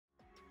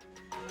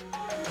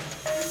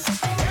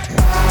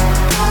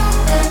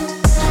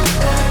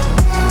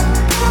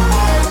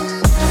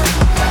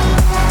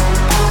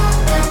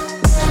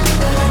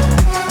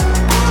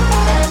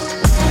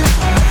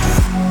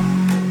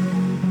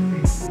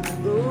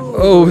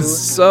Oh,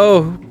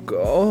 so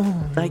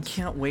I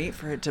can't wait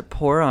for it to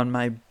pour on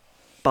my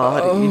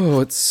body. Oh,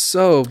 it's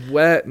so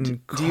wet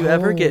and cold. Do you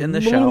ever get in the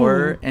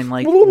shower and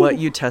like what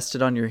you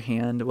tested on your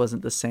hand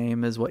wasn't the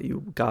same as what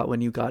you got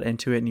when you got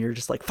into it and you're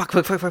just like fuck.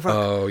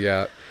 Oh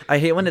yeah. I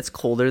hate when it's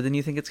colder than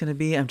you think it's gonna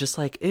be. I'm just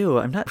like, ew,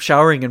 I'm not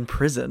showering in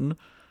prison.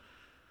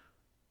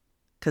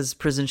 Because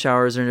prison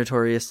showers are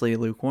notoriously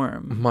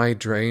lukewarm. My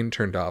drain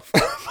turned off.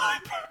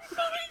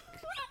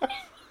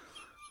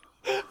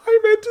 I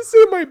meant to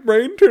say my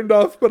brain turned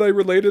off, but I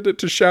related it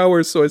to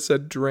showers, so I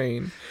said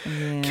drain.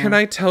 Yeah. Can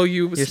I tell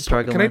you? You're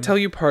struggling. Can I tell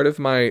you part of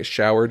my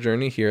shower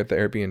journey here at the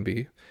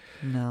Airbnb?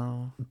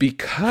 No.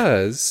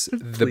 Because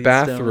the Please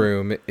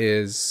bathroom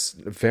is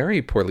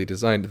very poorly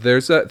designed.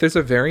 There's a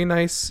very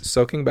nice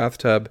soaking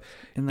bathtub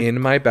in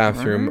my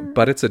bathroom, corner?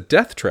 but it's a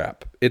death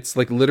trap. It's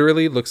like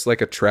literally looks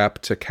like a trap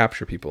to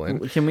capture people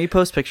in. Can we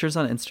post pictures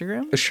on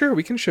Instagram? Sure,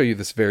 we can show you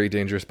this very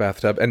dangerous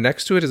bathtub. And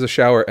next to it is a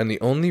shower, and the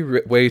only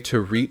way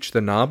to reach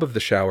the knob of the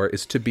shower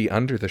is to be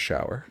under the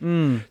shower.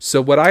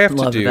 So what I have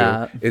to Love do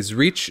that. is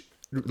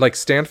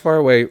stand far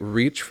away,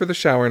 reach for the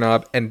shower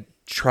knob, and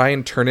try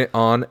and turn it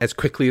on as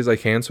quickly as I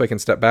can so I can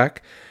step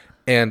back.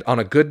 And on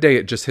a good day,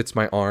 it just hits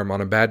my arm. On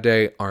a bad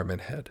day, arm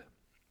and head.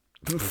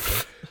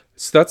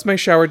 So that's my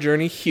shower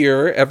journey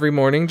here every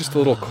morning. Just a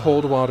little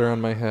cold water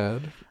on my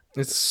head.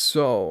 It's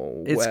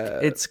so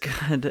wet. It's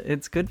good.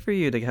 It's good for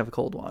you to have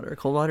cold water.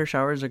 Cold water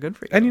showers are good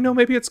for you. And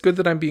maybe it's good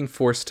that I'm being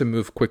forced to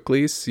move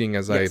quickly, seeing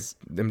as Yes.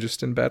 I am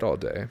just in bed all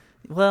day.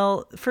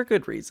 Well, for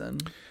good reason.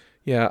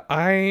 Yeah,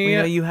 We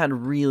know you had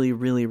really,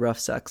 really rough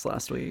sex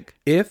last week.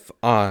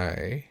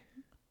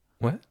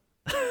 What?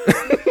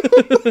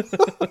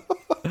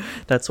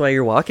 That's why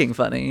you're walking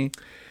funny.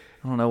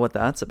 I don't know what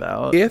that's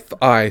about. If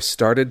I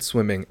started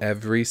swimming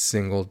every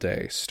single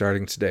day,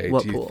 starting today,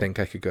 What do you pool? think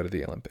I could go to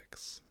the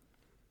Olympics?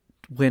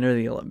 When are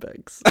the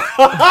Olympics?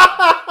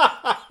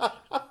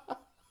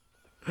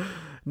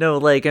 No,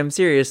 like, I'm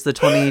serious. The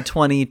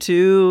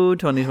 2022,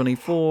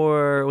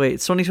 2024. Wait,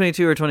 it's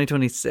 2022 or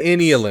 2026?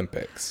 Any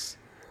Olympics.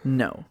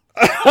 No.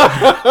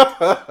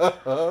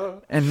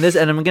 And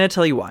I'm going to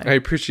tell you why. I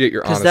appreciate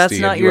your honesty. Because that's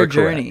not and you your are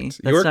correct. journey.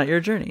 That's not your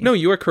journey. No,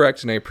 you are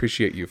correct, and I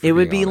appreciate you for It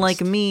would being be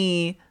honest. like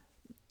me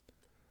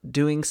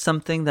doing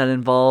something that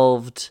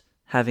involved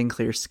having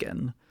clear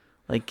skin.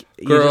 Like,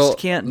 Girl, you just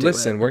can't do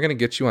listen, it. we're going to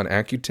get you on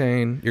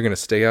Accutane. You're going to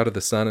stay out of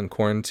the sun in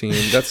quarantine.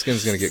 That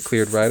skin's going to get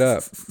cleared right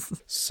up.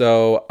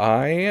 So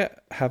I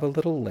have a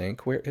little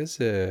link. Where is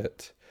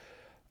it?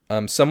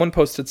 Someone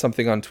posted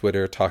something on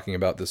Twitter talking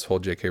about this whole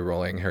J.K.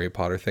 Rowling Harry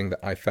Potter thing that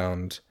I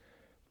found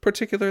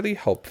particularly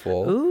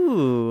helpful.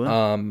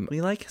 Ooh, we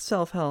like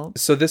self-help.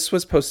 So this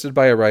was posted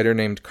by a writer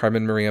named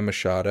Carmen Maria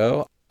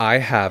Machado. I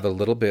have a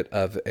little bit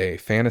of a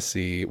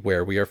fantasy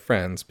where we are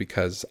friends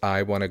because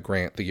I won a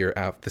grant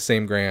the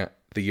same grant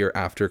the year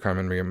after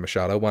Carmen Maria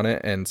Machado won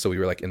it. And so we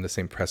were like in the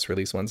same press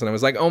release once. And I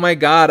was like, oh my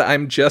God,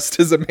 I'm just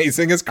as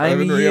amazing as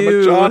Carmen Maria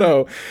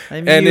Machado.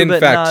 I'm and you, in but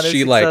fact, not as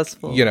she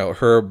successful.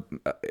 her,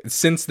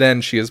 since then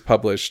she has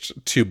published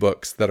 2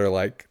 books that are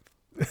like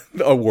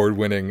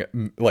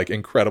award-winning, like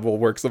incredible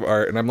works of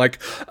art. And I'm like,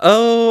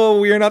 oh,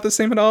 we are not the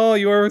same at all.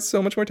 You are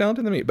so much more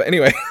talented than me. But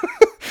anyway,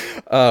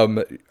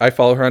 I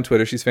follow her on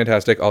Twitter. She's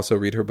fantastic. Also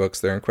read her books.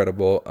 They're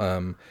incredible.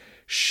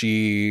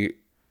 She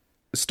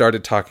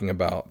started talking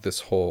about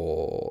this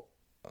whole,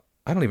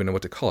 I don't even know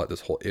what to call it,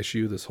 this whole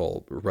issue, this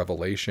whole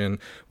revelation,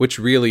 which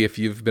really, if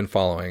you've been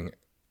following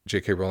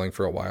J.K. Rowling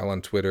for a while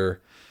on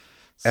Twitter,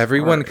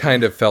 everyone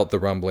kind of felt the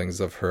rumblings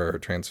of her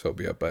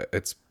transphobia, but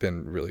it's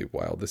been really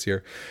wild this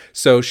year.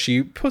 So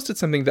she posted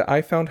something that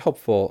I found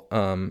helpful,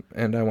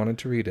 and I wanted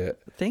to read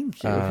it.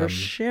 Thank you for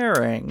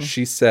sharing.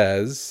 She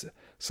says,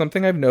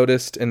 something I've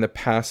noticed in the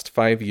past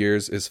 5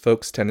 years is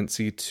folks'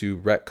 tendency to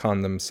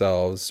retcon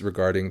themselves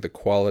regarding the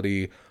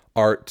quality,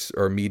 art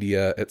or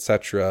media,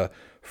 etc.,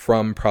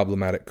 from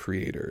problematic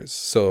creators.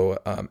 So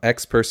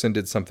X person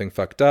did something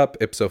fucked up.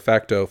 Ipso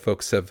facto,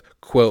 folks have,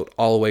 quote,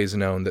 always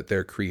known that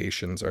their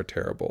creations are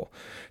terrible.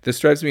 This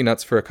drives me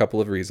nuts for a couple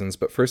of reasons,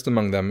 but first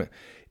among them,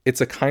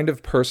 it's a kind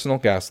of personal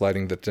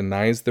gaslighting that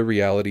denies the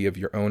reality of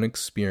your own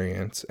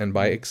experience and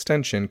by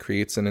extension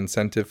creates an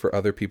incentive for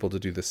other people to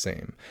do the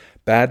same.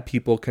 Bad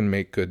people can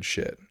make good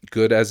shit.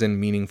 Good as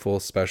in meaningful,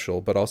 special,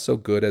 but also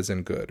good as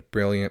in good.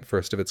 Brilliant,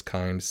 first of its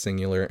kind,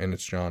 singular in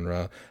its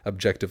genre,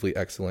 objectively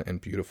excellent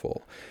and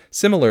beautiful.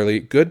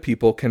 Similarly, good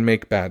people can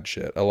make bad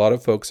shit. A lot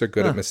of folks are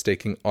good at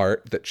mistaking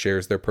art that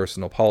shares their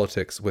personal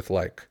politics with,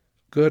 like,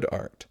 good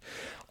art.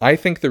 I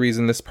think the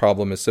reason this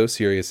problem is so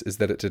serious is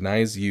that it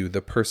denies you,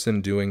 the person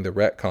doing the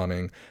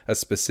retconning, a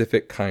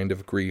specific kind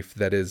of grief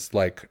that is,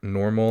 like,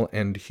 normal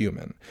and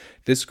human.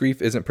 This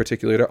grief isn't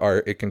particular to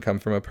art. It can come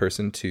from a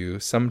person too.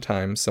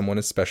 Sometimes someone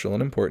is special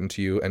and important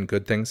to you and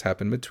good things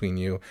happen between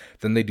you.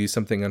 Then they do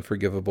something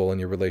unforgivable and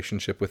your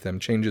relationship with them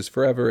changes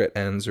forever. It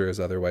ends or is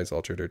otherwise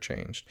altered or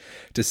changed.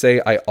 To say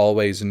I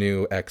always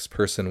knew X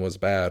person was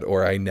bad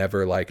or I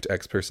never liked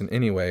X person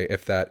anyway,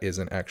 if that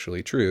isn't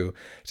actually true,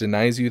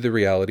 denies you the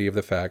reality of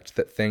the fact fact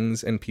that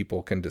things and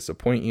people can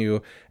disappoint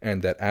you,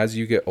 and that as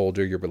you get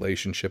older, your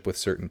relationship with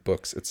certain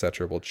books,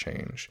 etc. will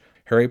change.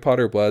 Harry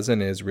Potter was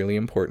and is really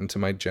important to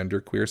my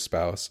genderqueer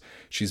spouse.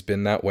 She's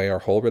been that way our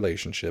whole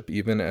relationship,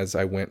 even as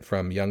I went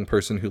from young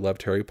person who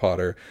loved Harry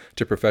Potter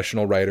to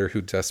professional writer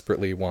who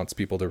desperately wants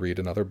people to read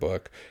another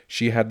book.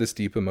 She had this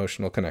deep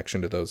emotional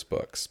connection to those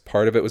books.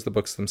 Part of it was the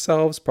books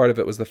themselves. Part of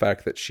it was the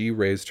fact that she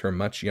raised her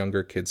much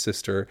younger kid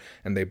sister,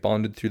 and they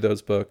bonded through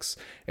those books.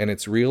 And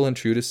it's real and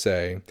true to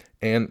say,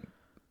 and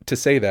to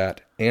say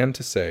that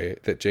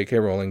J.K.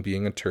 Rowling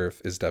being a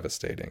TERF is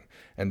devastating,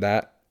 and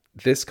that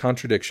this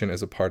contradiction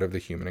is a part of the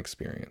human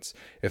experience.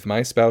 If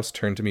my spouse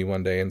turned to me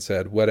one day and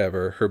said,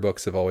 whatever, her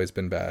books have always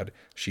been bad,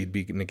 she'd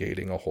be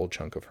negating a whole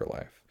chunk of her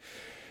life.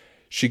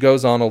 She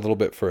goes on a little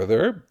bit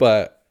further,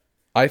 but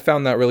I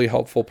found that really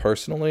helpful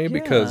personally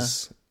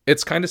because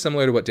it's kind of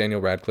similar to what Daniel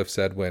Radcliffe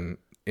said when,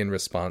 in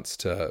response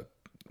to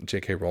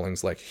J.K.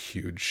 Rowling's like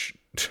huge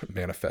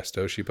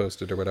manifesto she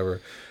posted or whatever,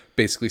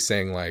 basically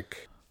saying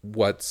like,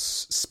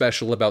 what's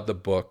special about the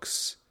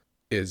books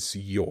is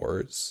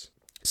yours.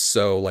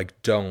 So like,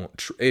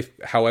 if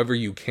however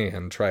you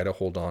can, try to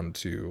hold on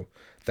to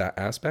that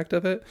aspect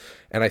of it.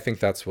 And I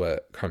think that's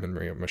what Carmen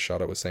Maria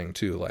Machado was saying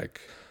too.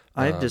 Like,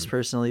 I've just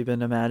personally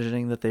been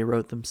imagining that they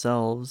wrote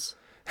themselves.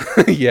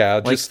 Yeah,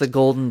 like the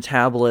golden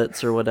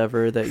tablets or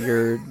whatever that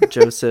your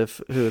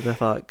Joseph, who the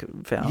fuck,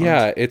 found.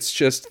 Yeah, it's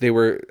just they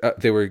were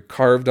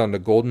carved onto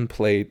golden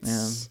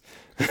plates.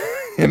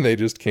 And they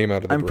just came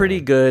out of the I'm pretty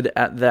good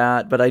at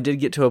that, but I did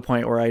get to a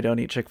point where I don't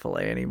eat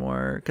Chick-fil-A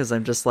anymore because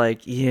I'm just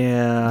like,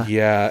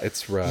 yeah,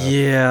 it's rough.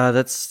 Yeah,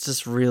 that's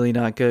just really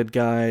not good,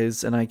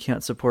 guys, and I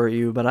can't support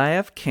you, but I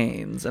have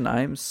Cane's, and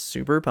I'm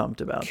super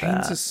pumped about that.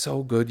 Cane's is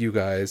so good, you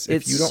guys.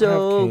 It's if you don't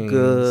so have Cane's,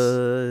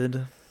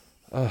 good.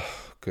 Oh,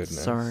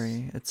 goodness.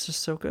 Sorry. It's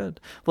just so good.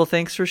 Well,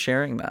 thanks for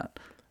sharing that.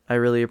 I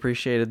really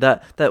appreciated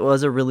that. That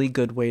was a really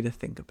good way to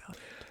think about it.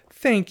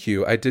 Thank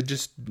you. I did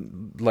just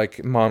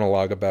like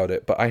monologue about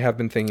it, but I have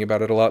been thinking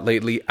about it a lot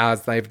lately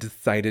as I've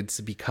decided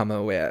to become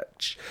a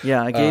witch.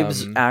 Yeah,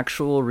 Gabe's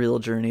actual real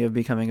journey of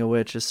becoming a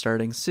witch is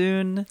starting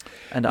soon,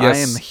 and yes, I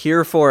am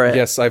here for it.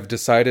 Yes, I've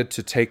decided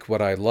to take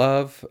what I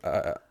love,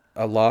 a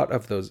lot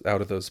of those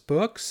out of those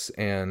books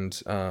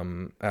and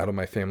out of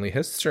my family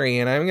history,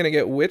 and I'm going to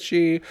get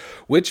witchy,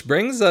 which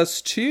brings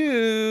us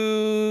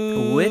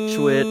to Witch.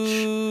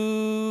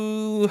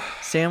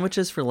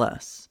 Sandwiches for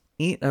less.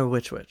 Eat a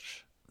witch.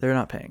 They're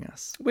not paying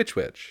us.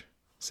 Witch.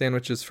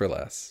 Sandwiches for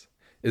less.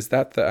 Is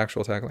that the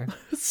actual tagline?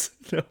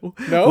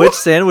 No. Which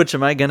sandwich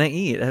am I going to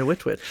eat at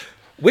Witch?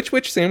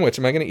 Which sandwich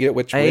am I going to eat at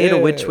Witch? I ate a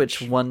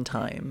Witch one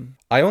time.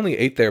 I only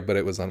ate there, but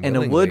it was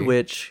unwillingly. And a wood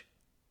witch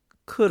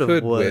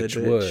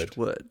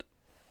would.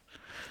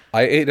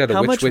 I ate at a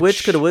How witch. How much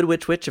witch could a wood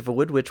witch if a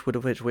wood witch would a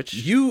witch?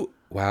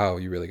 Wow,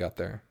 you really got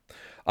there.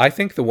 I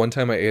think the one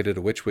time I ate at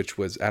a witch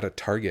was at a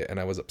Target, and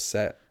I was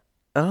upset.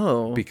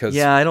 Oh, because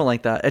I don't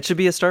like that. It should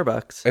be a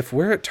Starbucks. If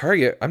we're at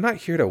Target, I'm not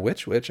here to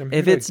witch. I'm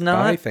here to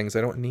buy things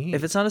I don't need.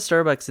 If it's not a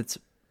Starbucks, it's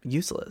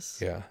useless.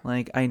 Yeah.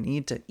 Like, I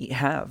need to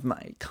have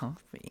my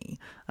coffee.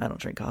 I don't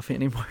drink coffee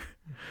anymore.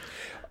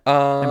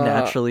 I'm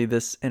naturally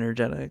this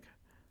energetic.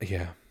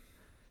 Yeah.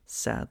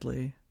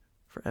 Sadly,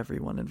 for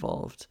everyone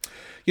involved.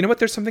 You know what?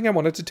 There's something I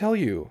wanted to tell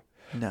you.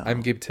 No.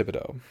 I'm Gabe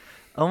Thibodeau.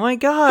 Oh my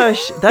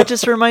gosh. That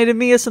just reminded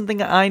me of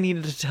something I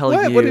needed to tell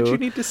you. What did you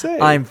need to say?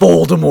 I'm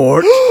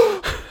Voldemort.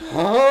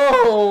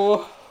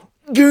 Oh,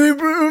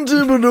 Gabriel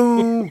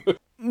Thibodeau,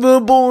 the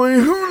boy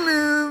who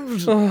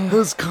lived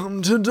has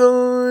come to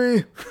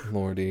die.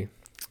 Lordy.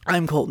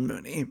 I'm Colton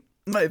Mooney.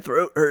 My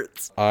throat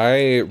hurts.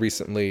 I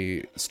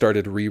recently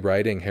started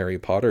rewriting Harry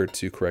Potter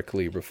to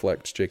correctly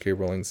reflect J.K.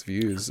 Rowling's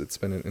views. It's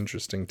been an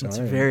interesting time. It's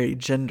very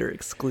gender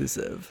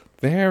exclusive.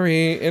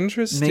 Very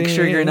interesting. Make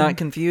sure you're not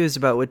confused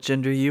about what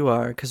gender you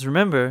are, because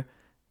remember,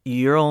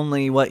 you're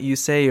only what you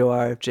say you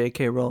are if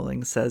J.K.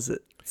 Rowling says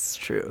it's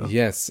true.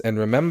 Yes, and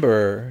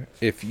remember,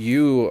 if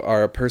you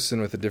are a person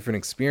with a different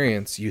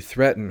experience, you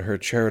threaten her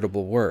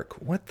charitable work.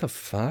 What the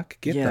fuck?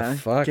 Get the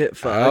fuck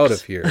out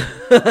of here.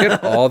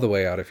 Get all the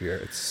way out of here.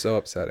 It's so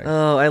upsetting.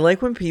 Oh, I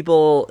like when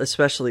people,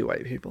 especially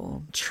white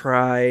people,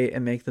 try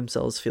and make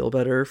themselves feel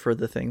better for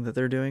the thing that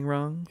they're doing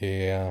wrong.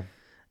 Yeah.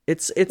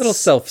 It's a little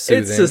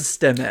self-soothing. It's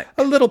systemic.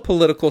 A little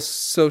political,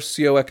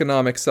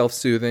 socioeconomic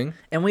self-soothing.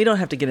 And we don't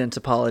have to get into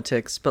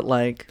politics, but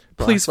like,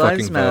 please Black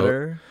fucking Lives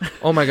Matter. Vote.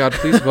 Oh my God,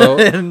 please vote.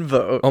 And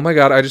vote. Oh my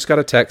God, I just got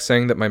a text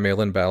saying that my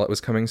mail-in ballot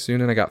was coming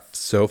soon, and I got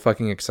so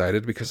fucking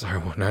excited because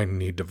I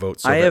need to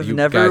vote. I have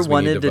never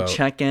wanted to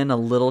check in a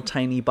little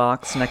tiny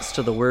box next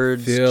to the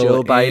words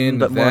Joe Biden,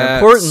 but more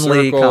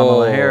importantly,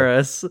 Kamala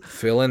Harris.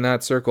 Fill in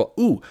that circle.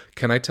 Ooh,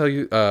 can I tell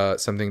you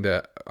something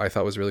that I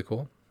thought was really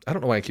cool? I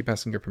don't know why I keep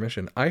asking your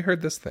permission. I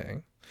heard this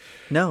thing.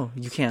 No,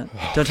 you can't.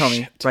 Don't tell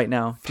me right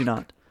now. Do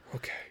not.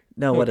 Okay.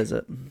 No, what is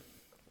it?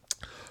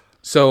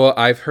 So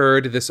I've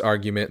heard this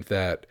argument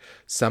that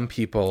some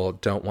people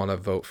don't want to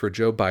vote for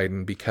Joe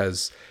Biden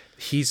because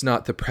he's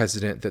not the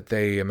president that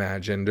they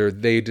imagined, or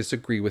they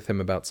disagree with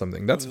him about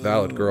something. That's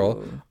valid,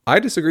 girl. I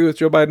disagree with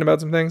Joe Biden about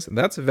some things.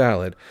 That's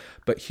valid.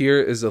 But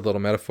here is a little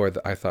metaphor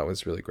that I thought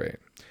was really great.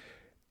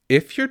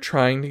 If you're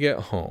trying to get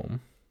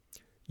home,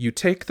 you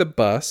take the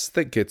bus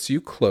that gets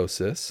you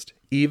closest,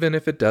 even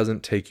if it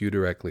doesn't take you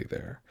directly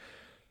there.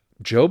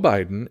 Joe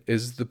Biden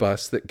is the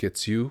bus that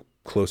gets you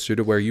closer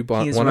to where you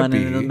want to be. He's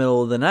running in the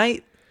middle of the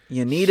night.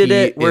 You needed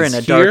it. We're in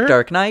a dark,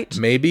 dark night.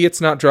 Maybe it's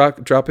not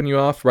dropping you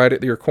off right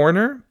at your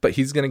corner, but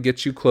he's going to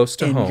get you close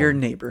to home. In your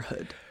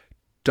neighborhood.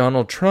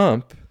 Donald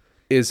Trump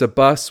is a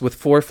bus with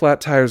 4 flat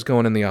tires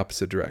going in the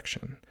opposite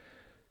direction.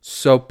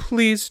 So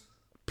please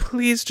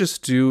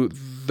just do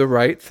the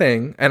right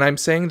thing. And I'm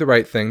saying the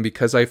right thing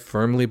because I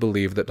firmly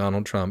believe that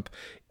Donald Trump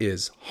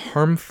is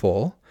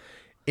harmful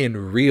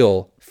in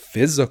real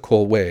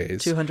physical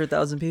ways.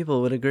 200,000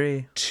 people would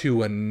agree.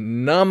 To a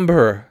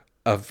number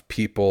of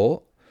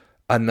people,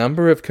 a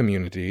number of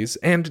communities,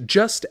 and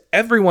just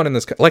everyone in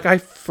this country. Like, I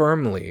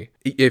firmly,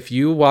 if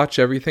you watch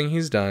everything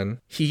he's done,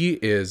 he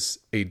is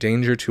a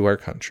danger to our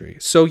country.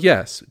 So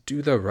yes,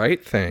 do the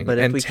right thing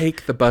and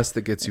take the bus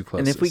that gets you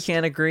closest. And if we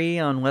can't agree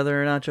on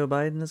whether or not Joe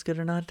Biden is good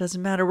or not, it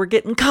doesn't matter. We're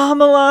getting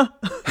Kamala.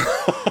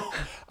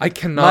 I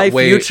cannot wait.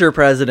 My future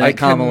president,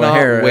 Kamala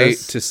Harris. I cannot wait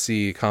to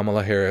see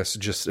Kamala Harris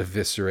just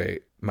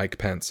eviscerate Mike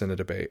Pence in a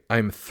debate.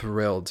 I'm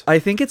thrilled. I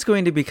think it's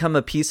going to become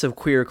a piece of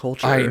queer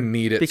culture. I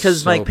need it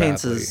because so Mike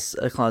Pence badly. is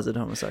a closet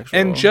homosexual.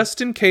 And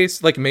just in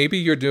case, like, maybe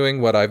you're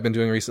doing what I've been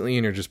doing recently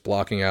and you're just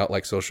blocking out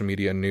like social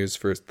media and news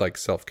for like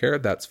self-care,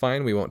 that's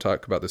fine. We won't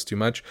talk about this too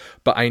much.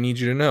 But I need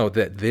you to know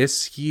that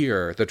this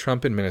year, the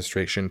Trump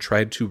administration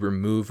tried to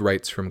remove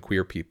rights from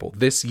queer people.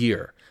 This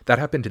year. That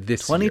happened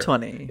this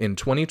 2020. year. In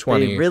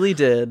 2020. They really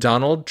did.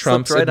 Donald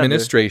Trump's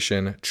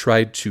administration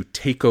tried to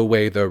take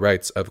away the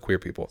rights of queer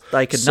people.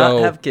 I could not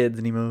have kids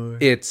anymore.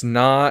 It's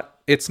not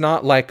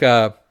like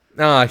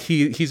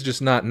he's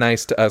just not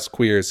nice to us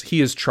queers.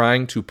 He is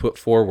trying to put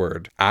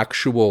forward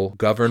actual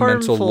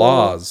governmental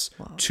laws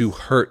to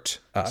hurt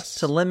us.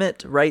 To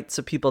limit rights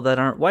of people that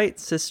aren't white,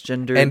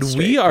 cisgender, and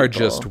we are people.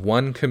 Just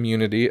one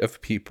community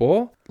of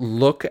people.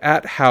 Look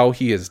at how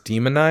he is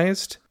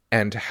demonized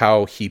and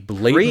how he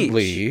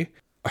blatantly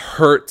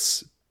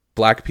hurts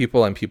black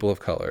people and people of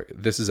color.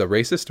 This is a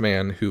racist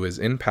man who is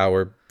in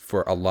power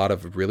for a lot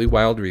of really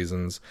wild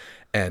reasons.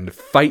 And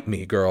fight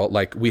me, girl.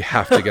 Like, we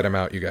have to get him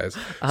out, you guys.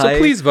 So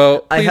please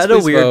vote. I had a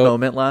weird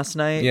moment last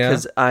night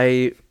because Yeah.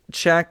 I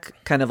check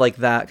kind of like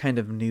that kind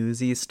of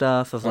newsy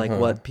stuff of like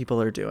what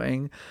people are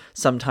doing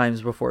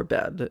sometimes before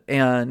bed.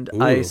 And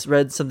I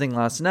read something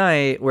last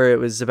night where it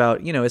was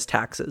about, his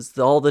taxes.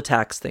 All the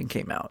tax thing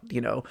came out.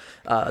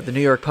 The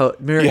New York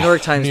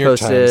Times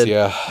posted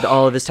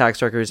all of his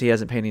tax records. He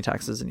hasn't paid any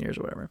taxes in years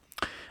or whatever.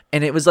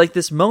 And it was like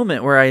this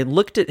moment where I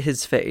looked at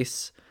his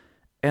face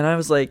and I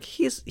was like,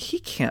 he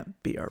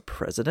can't be our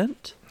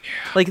president.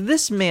 Yeah. Like,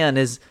 this man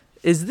is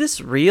this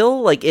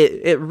real? Like,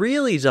 it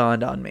really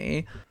dawned on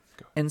me.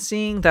 And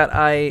seeing that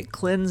I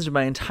cleansed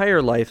my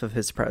entire life of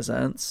his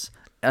presence,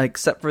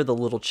 except for the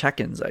little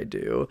check-ins I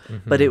do.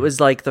 Mm-hmm. But it was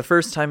like the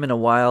first time in a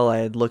while I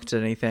had looked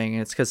at anything.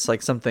 It's because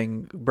like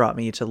something brought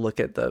me to look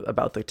at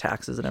about the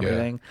taxes and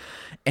everything.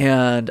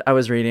 And I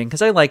was reading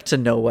because I like to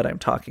know what I'm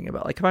talking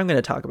about. Like, if I'm going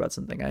to talk about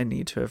something, I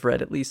need to have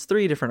read at least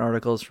 3 different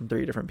articles from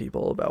 3 different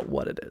people about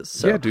what it is.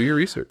 So, do your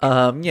research.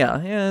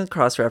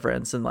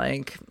 Cross-reference and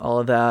like all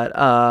of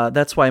that.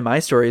 That's why my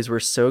stories were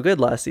so good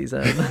last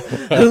season.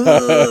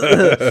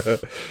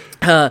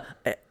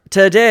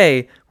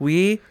 Today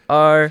we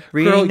are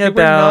reading Girl, you about.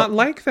 were not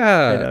like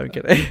that. I know, I'm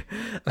kidding.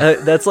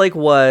 That's like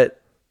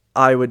what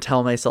I would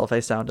tell myself I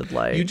sounded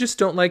like. You just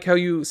don't like how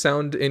you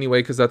sound anyway,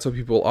 because that's what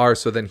people are.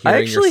 So then I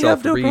hearing actually yourself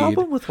have no read.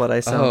 problem with what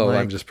I sound like.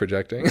 I'm just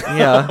projecting.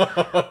 Yeah.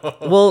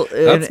 Well,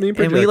 That's me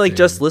projecting. And we like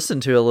just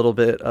listened to a little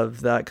bit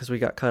of that because we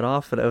got cut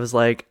off. But I was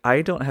like,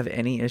 I don't have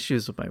any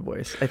issues with my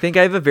voice. I think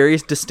I have a very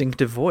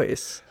distinctive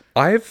voice.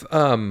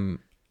 I'm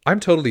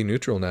totally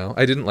neutral now.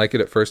 I didn't like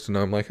it at first, and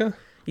now I'm like, huh.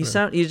 You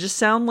just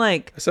sound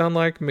like... I sound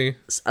like me.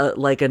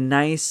 Like a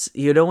nice...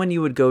 when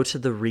you would go to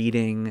the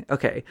reading...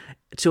 Okay.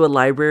 To a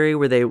library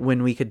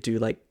when we could do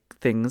like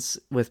things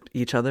with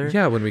each other.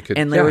 Yeah, when we could...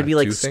 And there would be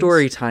like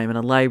story time in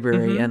a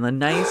library, and a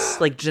nice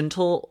like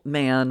gentle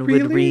man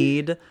would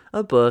read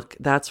a book.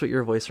 That's what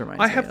your voice reminds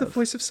me of. I have the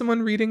voice of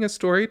someone reading a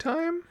story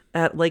time?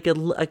 At like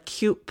a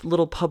cute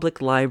little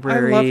public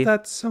library. I love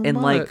that so much.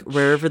 And like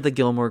wherever the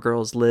Gilmore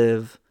Girls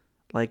live.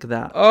 Like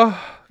that.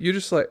 Oh, you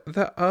just like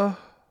that. Oh,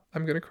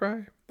 I'm going to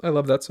cry. I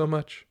love that so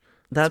much.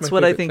 That's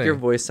what I think your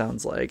voice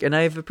sounds like. And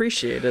I've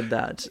appreciated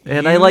that.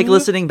 And I like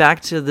listening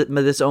back to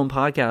this own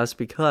podcast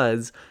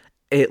because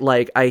it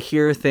like I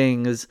hear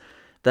things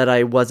that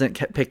I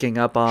wasn't picking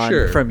up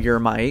on from your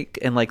mic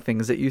and like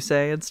things that you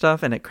say and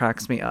stuff. And it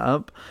cracks me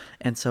up.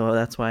 And so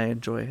that's why I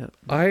enjoy it.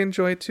 I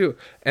enjoy it too.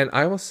 And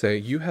I will say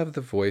you have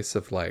the voice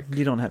of like...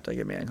 You don't have to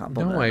give me a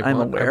compliment. No,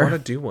 I'm aware. I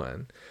want to do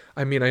one.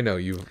 I mean, I know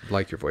you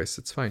like your voice.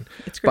 It's fine.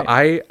 It's great.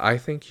 But I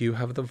think you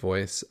have the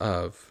voice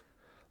of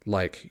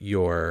like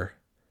your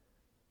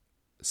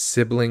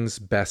sibling's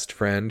best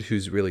friend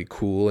who's really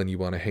cool and you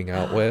want to hang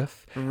out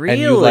with. Really?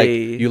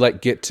 And you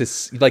like get to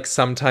like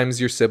sometimes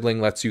your sibling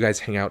lets you guys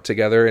hang out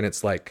together, and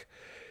it's like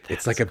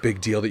a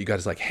big deal that you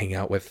guys like hang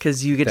out with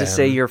because you get to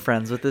say you're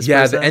friends with this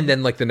yeah person. And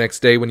then like the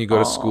next day when you go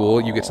to school,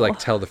 you get to like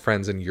tell the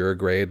friends in your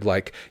grade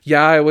like,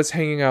 yeah, I was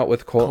hanging out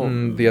with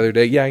Colton the other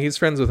day. Yeah, he's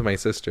friends with my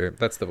sister.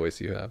 That's the voice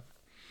you have.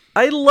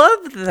 I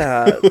love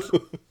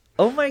that.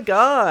 Oh my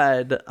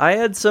god. I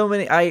had so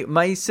many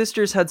my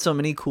sisters had so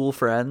many cool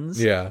friends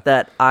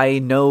that I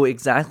know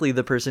exactly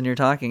the person you're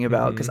talking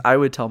about, because I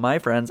would tell my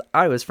friends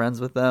I was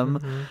friends with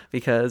them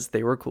because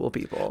they were cool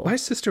people. My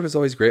sister was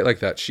always great like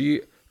that.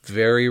 She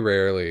very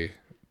rarely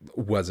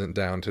wasn't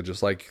down to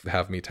just like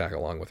have me tag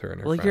along with her and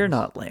her friends. You're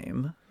not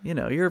lame. You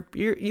know,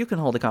 you can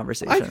hold a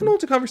conversation. I can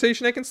hold a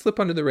conversation. I can slip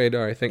under the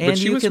radar, I think. And but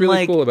she was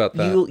really cool about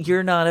that.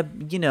 You're not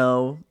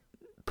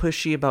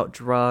pushy about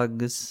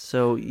drugs,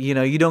 so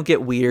you don't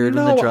get weird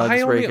when the drugs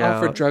break out. I only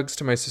offered drugs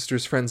to my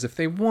sister's friends if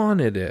they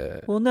wanted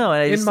it. Well, no,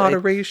 in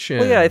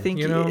moderation. I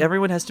think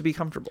everyone has to be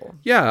comfortable.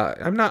 Yeah,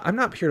 I'm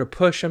not here to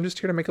push. I'm just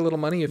here to make a little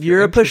money. If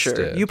you're a interested.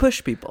 Pusher, you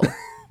push people.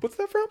 What's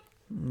that from?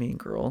 Mean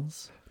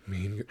Girls.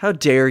 How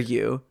dare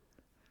you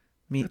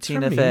meet That's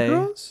Tina Fey? Mean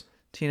Girls?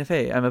 Tina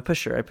Fey. I'm a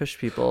pusher. I push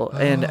people,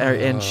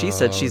 and she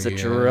said she's a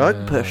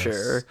drug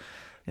pusher.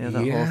 Yeah, that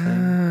whole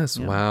thing. Yes.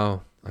 Yeah.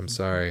 Wow. I'm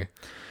sorry.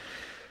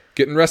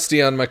 Getting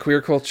rusty on my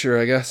queer culture,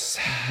 I guess.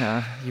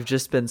 Yeah, you've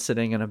just been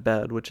sitting in a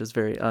bed, which is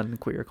very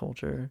unqueer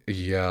culture.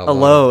 Yeah,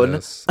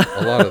 alone.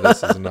 A lot of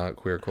this is not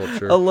queer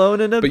culture.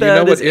 Alone in a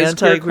bed is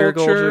anti-queer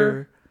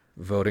culture.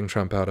 Voting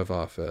Trump out of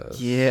office.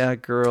 Yeah,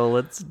 girl,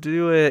 let's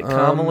do it.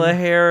 Kamala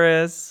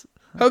Harris.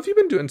 How have you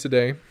been doing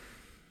today?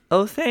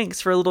 Oh, thanks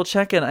for a little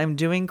check-in. I'm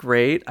doing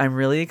great. I'm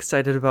really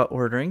excited about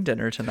ordering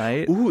dinner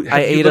tonight. Ooh,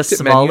 I ate a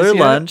smaller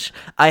lunch.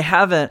 I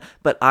haven't,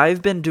 but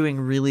I've been doing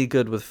really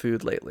good with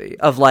food lately,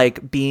 of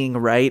like being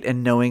right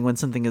and knowing when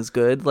something is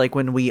good. Like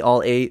when we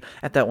all ate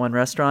at that one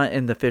restaurant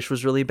and the fish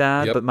was really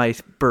bad, but my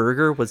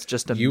burger was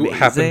just amazing. You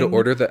happened to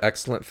order the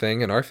excellent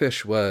thing and our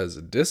fish was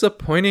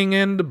disappointing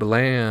and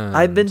bland.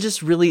 I've been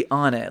just really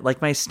on it.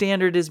 Like my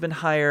standard has been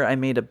higher. I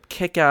made a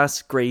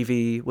kick-ass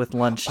gravy with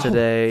lunch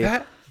today.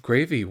 That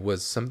gravy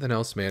was something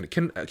else, man.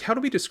 How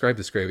do we describe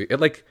this gravy?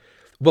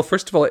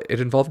 First of all,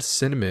 it involved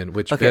cinnamon,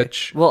 which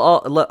bitch.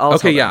 Well, I'll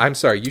okay, yeah, I'm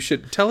sorry. You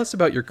should tell us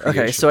about your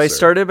creation. Okay, so I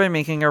started by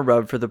making a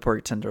rub for the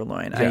pork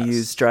tenderloin. Yes. I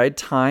used dried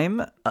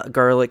thyme,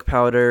 garlic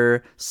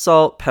powder,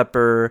 salt,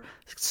 pepper,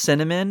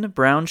 cinnamon,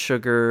 brown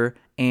sugar,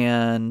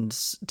 and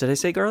did I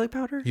say garlic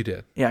powder? You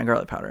did. Yeah,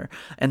 garlic powder.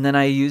 And then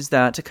I used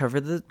that to cover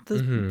the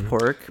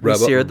pork. We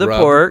seared the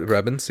pork.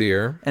 Rub and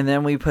sear. And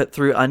then we put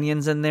through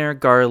onions in there,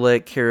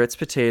 garlic, carrots,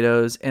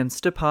 potatoes,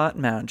 Instapot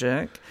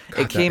magic.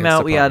 It came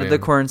out, we added the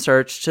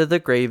cornstarch to the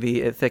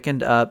gravy. It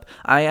thickened up.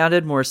 I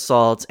added more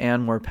salt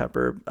and more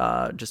pepper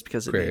just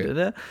because it needed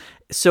it.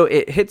 So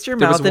it hits your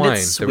mouth and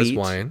it's sweet. There was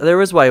wine. There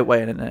was white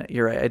wine in it.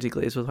 You're right. I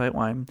deglaze with white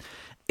wine.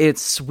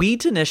 It's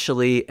sweet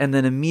initially and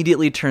then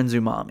immediately turns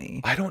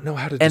umami. I don't know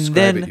how to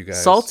describe it, you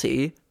guys.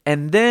 Salty.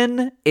 And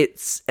then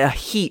it's a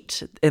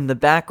heat in the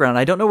background.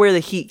 I don't know where the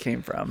heat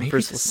came from. Maybe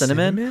First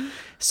cinnamon.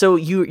 So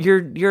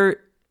your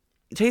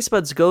taste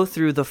buds go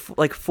through the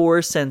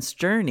 4 sense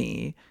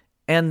journey.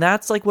 And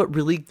that's like what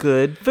really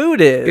good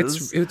food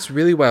is. It's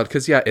really wild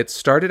because, it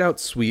started out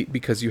sweet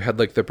because you had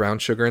like the brown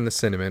sugar and the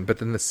cinnamon. But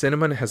then the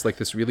cinnamon has like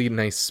this really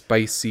nice,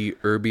 spicy,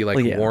 herby,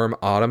 warm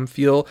autumn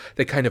feel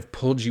that kind of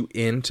pulled you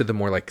into the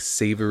more like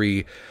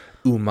savory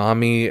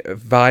umami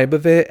vibe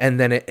of it. And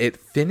then it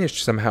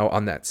finished somehow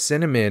on that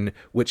cinnamon,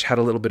 which had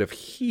a little bit of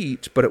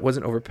heat, but it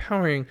wasn't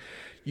overpowering.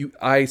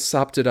 I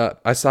sopped it up.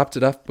 I sopped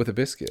it up with a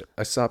biscuit.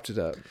 I sopped it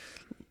up.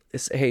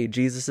 Hey,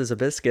 Jesus is a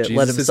biscuit.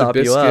 Let him sop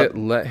you up.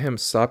 Let him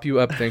sop you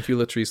up. Thank you,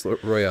 Latrice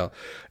Royale.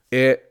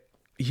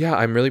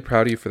 I'm really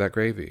proud of you for that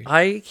gravy.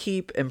 I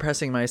keep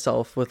impressing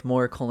myself with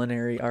more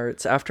culinary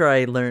arts after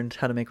I learned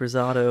how to make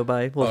risotto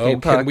by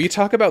Wolfgang Puck. Can we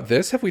talk about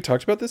this? Have we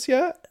talked about this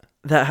yet?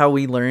 That how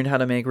we learned how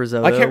to make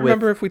risotto? I can't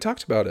remember if we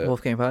talked about it.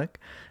 Wolfgang Puck.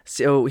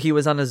 So he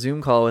was on a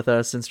Zoom call with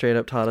us and straight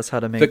up taught us how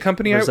to make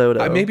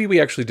risotto. Maybe we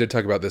actually did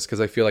talk about this because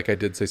I feel like I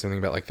did say something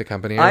about like the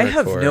company. I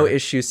have no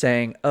issue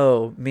saying,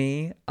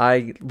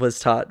 I was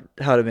taught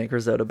how to make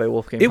risotto by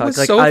Wolfgang Puck.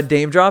 Like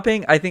name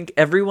dropping. I think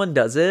everyone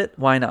does it.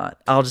 Why not?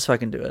 I'll just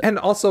fucking do it. And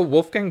also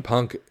Wolfgang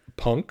Punk.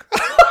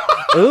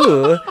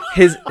 Ooh,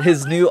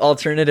 his new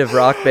alternative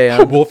rock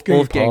band,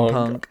 Wolfgang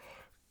Punk.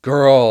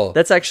 Girl,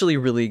 that's actually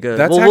really good.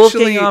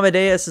 Wolfgang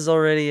Amadeus is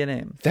already a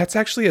name. That's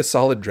actually a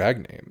solid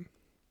drag name.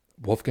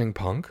 Wolfgang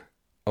Punk?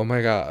 Oh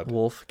my god.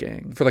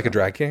 Wolfgang. For like a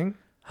drag king?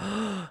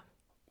 I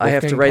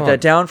have to write that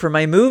down for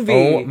my movie.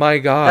 Oh my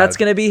god. That's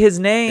going to be his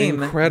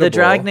name. Incredible. The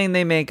drag name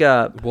they make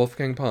up.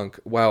 Wolfgang Punk.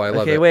 Wow, I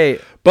love it. Okay,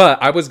 wait.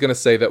 But I was going to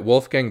say that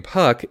Wolfgang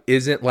Puck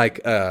isn't like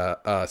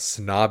a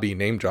snobby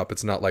name drop.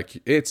 It's not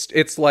like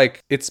it's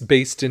like it's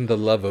based in the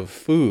love of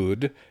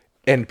food.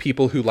 And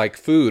people who like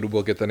food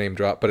will get the name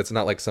drop, but it's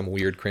not like some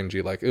weird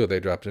cringy like, oh, they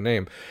dropped a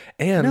name.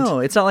 And no,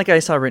 it's not like I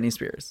saw Britney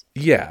Spears.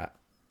 Yeah.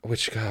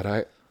 Which, God,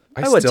 I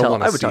still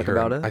want to see her.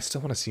 About it. I still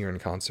want to see her in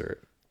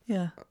concert.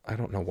 Yeah. I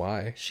don't know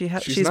why. She's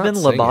not been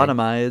singing.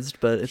 lobotomized,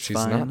 but it's She's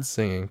fine. not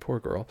singing. Poor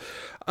girl.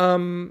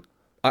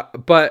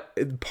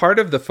 But part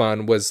of the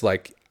fun was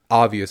like,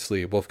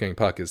 obviously Wolfgang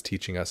Puck is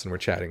teaching us and we're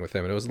chatting with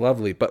him and it was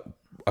lovely. But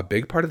a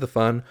big part of the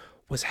fun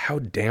was how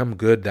damn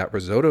good that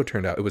risotto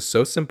turned out. It was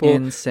so simple,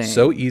 Insane.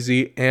 so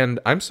easy. And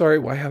I'm sorry,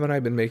 why haven't I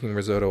been making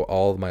risotto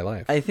all of my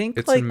life? I think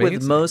it's like amazing.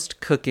 with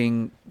most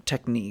cooking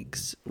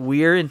techniques,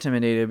 we're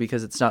intimidated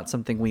because it's not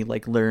something we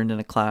like learned in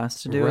a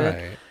class to do it.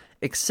 Right.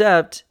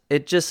 Except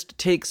it just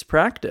takes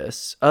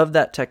practice of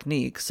that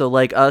technique. So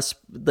like us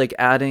like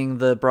adding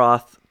the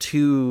broth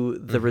to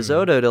the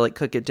risotto to like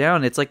cook it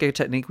down, it's like a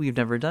technique we've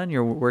never done.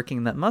 You're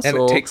working that muscle.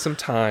 And it takes some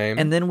time.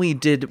 And then we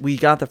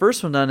got the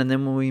first one done, and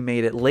then when we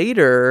made it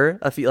later,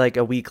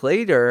 a week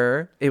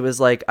later, it was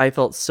like I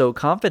felt so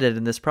confident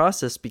in this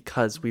process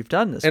because we've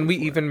done this. And before.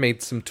 we even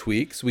made some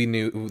tweaks. We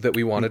knew that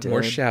we wanted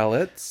more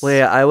shallots. Well,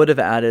 yeah, I would have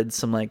added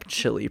some like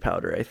chili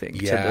powder, I think,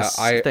 to Yeah, this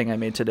thing I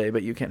made today,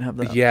 but you can't have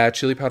that. Yeah,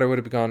 chili powder would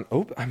have gone.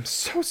 Oh, I'm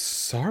so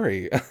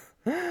sorry.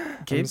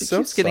 Gabe so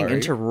keeps getting sorry.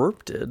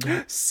 interrupted.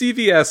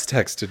 CVS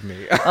texted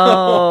me.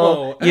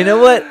 Oh, you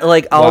know what?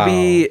 Like I'll Wow.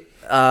 be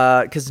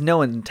because no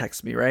one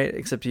texts me, right,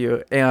 except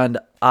you, and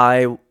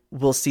I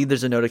will see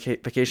there's a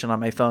notification on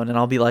my phone, and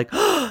I'll be like,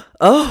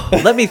 oh,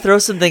 let me throw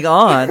something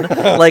on.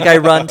 Like I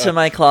run to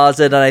my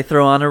closet and I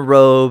throw on a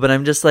robe, and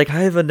I'm just like,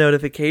 I have a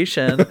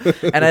notification,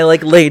 and I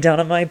like lay down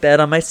on my bed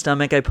on my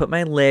stomach. I put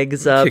my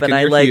legs up, Kicking and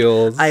I your like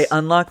heels. I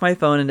unlock my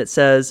phone, and it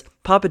says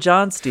Papa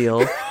John's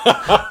deal.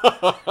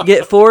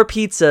 Get 4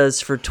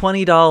 pizzas for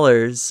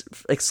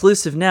 $20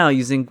 exclusive now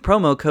using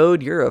promo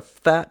code You're a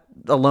Fat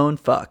Alone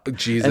Fuck.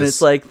 Jesus. And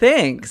it's like,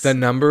 thanks. The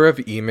number of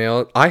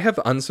email I have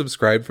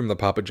unsubscribed from the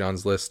Papa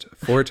John's list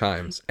 4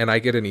 times, and I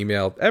get an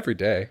email every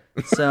day.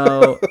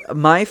 So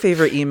my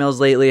favorite emails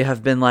lately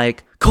have been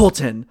like,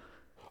 Colton,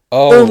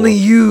 Oh, only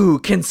you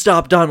can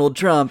stop Donald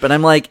Trump. And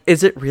I'm like,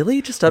 is it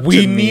really just up to me?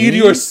 we need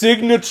your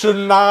signature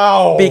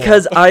now.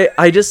 Because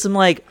I just am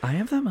like, I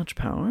have that much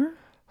power?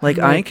 Like,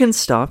 I can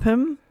stop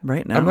him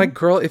right now? I'm like,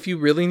 girl, if you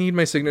really need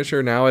my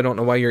signature now, I don't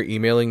know why you're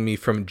emailing me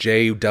from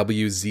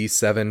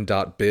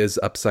jwz7.biz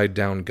upside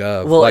down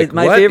gov. Well, like,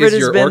 my what favorite is has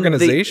your been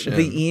organization?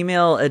 the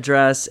email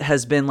address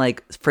has been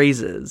like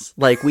phrases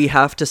like we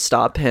have to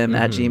stop him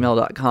at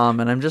gmail.com,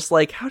 and I'm just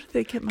like, how did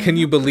they get my Can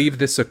you number? believe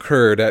this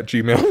occurred at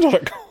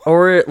gmail.com?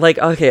 Or like,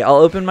 okay, I'll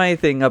open my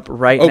thing up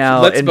right Oh,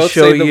 now let's and both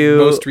show say the you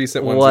most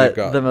recent ones what you've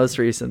got. the most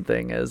recent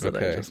thing is that I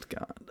Okay. just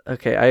got.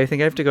 Okay, I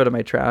think I have to go to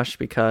my trash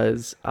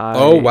because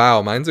Oh,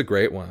 wow. Mine's a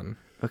great one.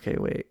 Okay,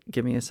 wait,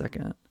 give me a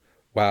second.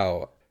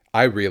 Wow.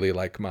 I really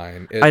like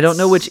mine. I don't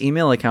know which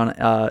email account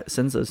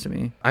sends those to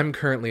me. I'm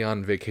currently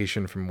on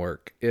vacation from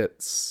work.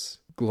 It's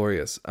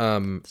glorious.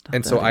 And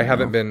that so I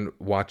haven't email. been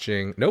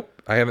watching.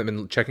 Nope. I haven't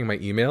been checking my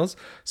emails.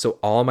 So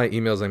all my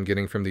emails I'm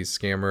getting from these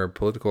scammer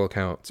political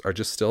accounts are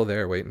just still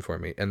there waiting for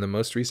me. And the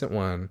most recent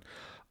one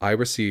I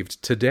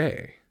received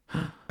today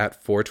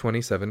at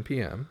 4:27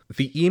 p.m.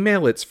 The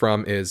email it's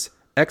from is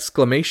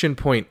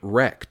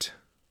 !wrecked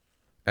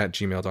at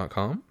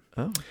gmail.com.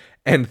 Oh.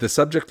 And the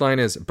subject line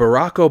is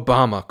Barack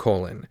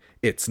Obama :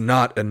 it's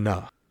not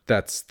enough.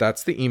 That's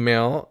the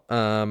email.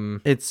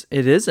 It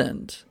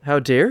isn't. How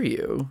dare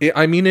you?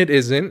 I mean, it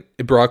isn't.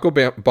 Barack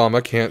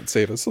Obama can't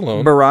save us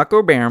alone. Barack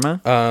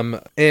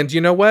Obama. And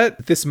you know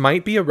what? This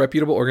might be a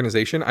reputable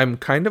organization. I'm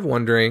kind of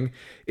wondering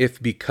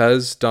if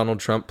because Donald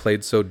Trump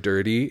played so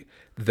dirty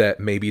that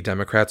maybe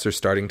Democrats are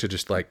starting to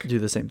just like Do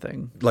the same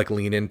thing.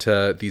 lean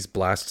into these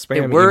blast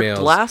spam It worked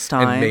emails last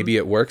time. and maybe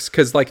it works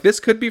because like this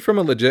could be from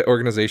a legit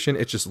organization.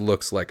 It just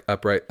looks like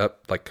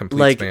like complete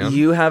Like spam.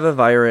 you have a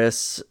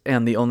virus,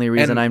 and the only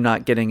reason And I'm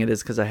not getting it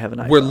is because I have an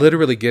iPhone. We're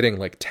literally getting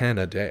like 10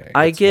 a day.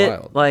 I It's get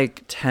wild.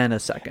 like 10 a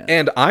second,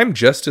 And I'm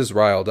just as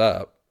riled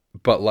up,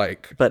 but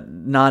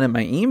not in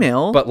my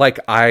email.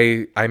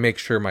 I make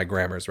sure my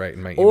grammar's right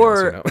in my emails.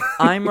 Or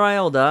I'm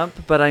riled up,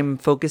 but I'm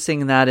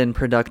focusing that in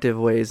productive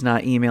ways,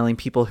 not emailing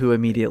people who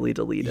immediately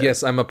delete it.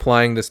 Yes, I'm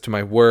applying this to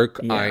my work.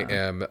 Yeah. I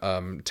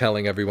am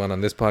telling everyone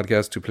on this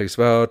podcast to please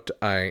vote.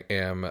 I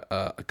am,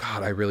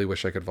 God, I really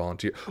wish I could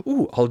volunteer.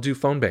 Ooh, I'll do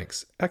phone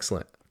banks.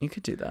 Excellent. You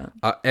could do that.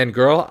 And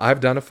girl, I've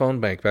done a phone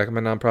bank back in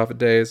my nonprofit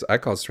days. I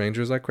called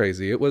strangers like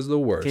crazy. It was the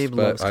worst, Gabe but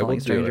loves I will calling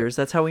do strangers.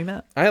 That's how we met.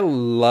 it. I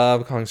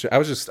love calling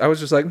strangers. I was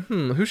just like,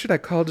 who should I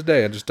call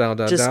today? I just dialed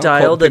Just down,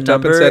 dialed a picked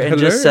up number and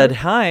just "Hello." said,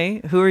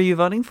 hi, who are you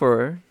voting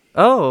for?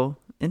 Oh,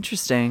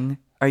 interesting.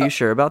 Are you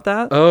sure about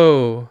that?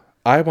 Oh,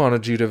 I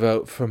wanted you to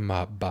vote for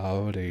my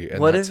body,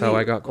 and that's how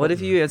I got. What if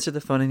Colton. you answered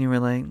the phone and you were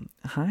like,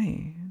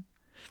 hi,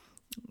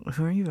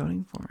 who are you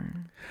voting for?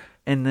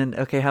 And then,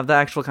 okay, have the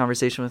actual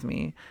conversation with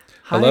me.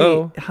 Hi,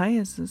 Hello? Hi,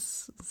 is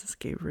this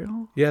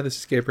Gabriel? Yeah, this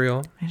is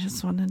Gabriel. I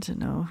just wanted to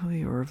know who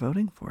you were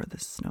voting for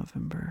this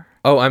November.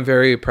 Oh, I'm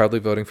very proudly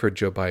voting for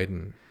Joe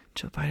Biden.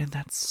 Joe Biden,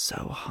 that's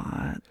so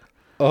hot.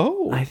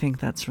 Oh, I think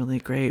that's really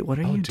great. What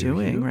are you do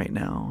doing you? right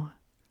now?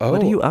 oh,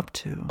 What are you up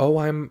to? Oh,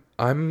 I'm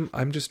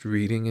just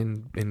reading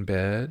in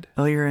bed.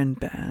 Oh, you're in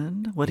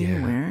bed? What are you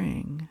Yeah.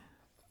 wearing?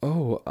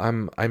 Oh,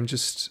 I'm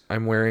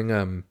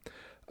wearing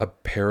a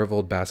pair of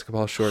old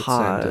basketball shorts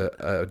Hot. and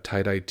a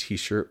tie-dye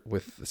t-shirt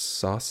with the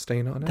sauce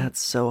stain on it.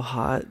 That's so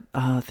hot.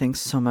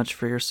 Thanks so much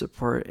for your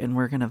support, and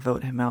we're gonna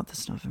vote him out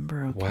this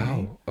November. Okay?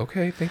 Wow.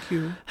 Okay, thank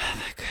you. Have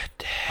a good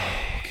day.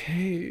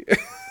 Okay.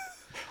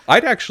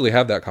 I'd actually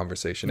have that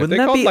conversation. Wouldn't if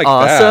that they called be like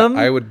awesome?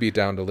 that, I would be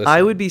down to listen.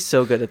 I would be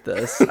so good at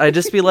this. I'd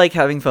just be like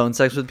having phone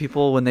sex with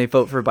people when they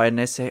vote for Biden.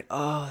 I say,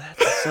 "Oh,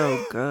 that's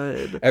so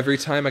good." Every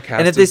time a cast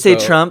And if they say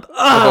Trump,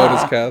 a vote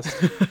is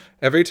cast.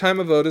 Every time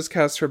a vote is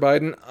cast for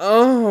Biden,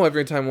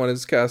 every time one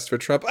is cast for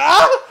Trump,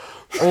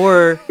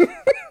 or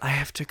I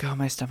have to go.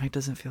 My stomach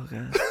doesn't feel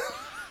good.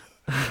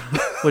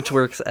 Which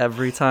works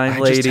every time,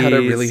 ladies. I just had a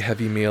really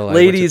heavy meal.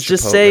 Ladies,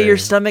 just say your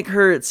stomach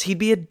hurts. He'd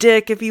be a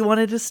dick if he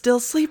wanted to still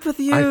sleep with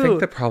you. I think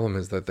the problem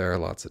is that there are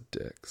lots of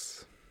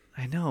dicks.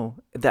 I know.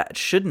 That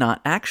should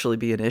not actually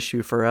be an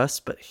issue for us,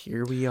 but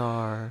here we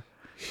are.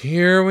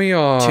 Here we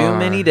are. Too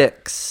many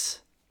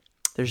dicks.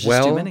 There's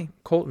just too many.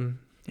 Colton.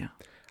 Yeah.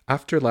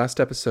 After last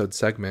episode's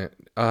segment,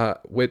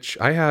 which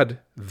I had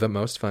the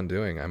most fun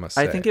doing, I must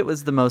say. I think it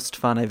was the most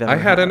fun I've ever had.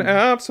 I had an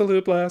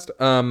absolute blast.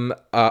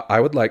 I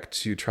would like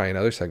to try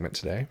another segment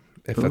today,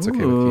 if that's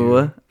okay with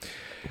you.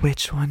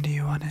 Which one do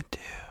you want to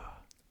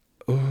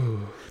do?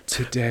 Ooh,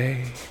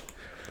 today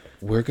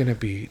we're going to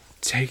be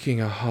taking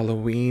a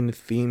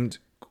Halloween-themed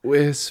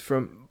quiz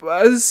from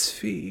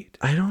BuzzFeed.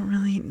 I don't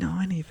really know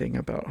anything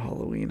about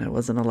Halloween. I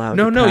wasn't allowed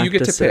to No, you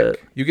get to pick.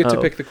 it. You get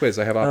to pick the quiz.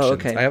 I have options.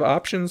 Okay. I have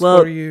options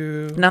for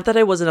you. Not that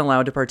I wasn't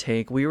allowed to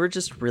partake. We were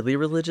just really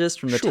religious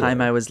from the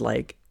time I was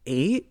like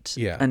 8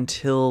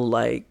 until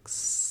like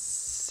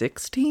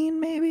 16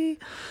 maybe.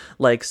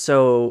 Like,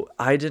 so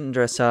I didn't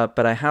dress up,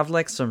 but I have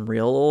like some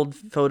real old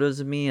photos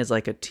of me as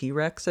like a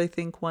T-Rex, I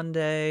think, one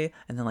day,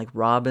 and then like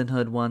Robin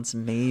Hood once,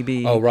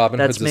 maybe. Oh, Robin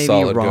Hood's That's maybe a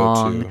solid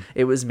wrong. go-to.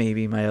 It was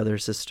maybe my other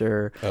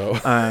sister. Oh.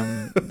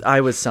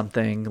 I was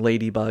something,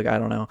 Ladybug, I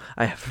don't know.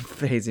 I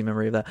have a hazy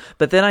memory of that.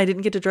 But then I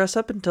didn't get to dress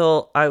up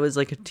until I was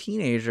like a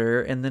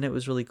teenager, and then it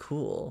was really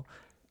cool.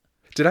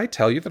 Did I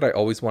tell you that I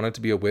always wanted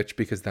to be a witch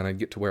because then I'd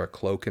get to wear a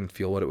cloak and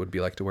feel what it would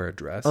be like to wear a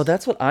dress? Oh,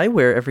 that's what I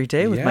wear every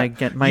day with my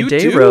you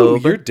day do.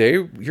 robe.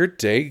 Your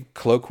day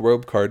cloak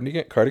robe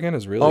cardigan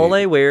is really all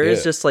I wear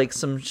is just like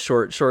some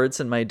shorts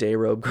and my day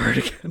robe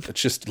cardigan.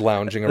 It's just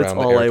lounging around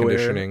the all air I wear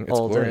conditioning. It's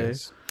all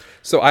glorious. Day.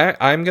 So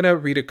I'm gonna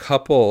read a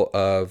couple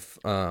of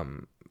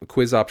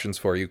quiz options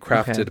for you,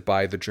 crafted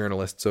by the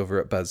journalists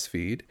over at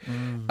BuzzFeed.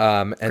 And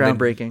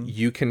groundbreaking. Then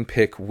you can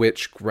pick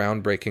which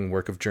groundbreaking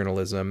work of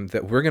journalism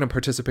that we're going to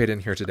participate in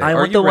here today. I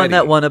want the one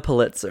that won a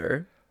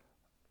Pulitzer.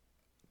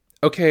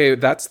 Okay,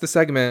 that's the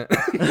segment.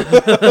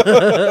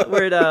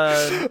 We're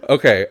done.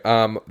 Okay,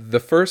 the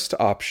first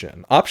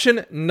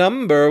option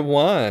number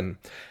 1,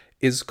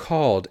 is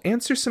called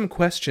Answer Some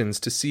Questions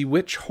to See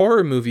Which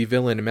Horror Movie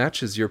Villain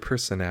Matches Your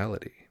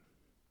Personality.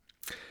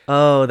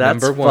 Oh,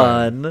 that's number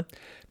 1. Fun.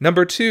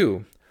 Number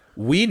 2,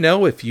 we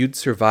know if you'd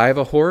survive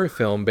a horror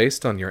film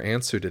based on your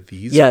answer to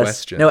these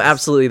questions. No,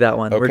 absolutely that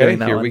one. Okay, we're doing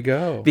that here one. we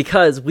go.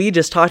 Because we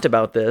just talked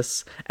about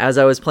this as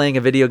I was playing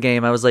a video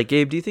game. I was like,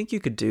 Gabe, do you think you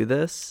could do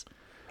this?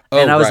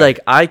 And I was like,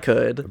 I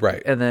could.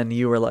 Right. And then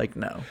you were like,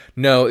 no.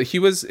 No, it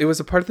was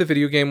a part of the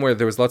video game where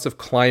there was lots of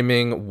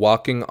climbing,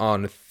 walking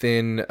on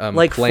thin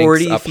like planks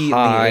 40 up feet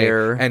high, in the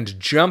air. and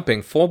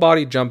jumping, full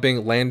body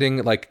jumping,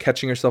 landing, like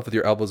catching yourself with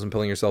your elbows and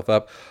pulling yourself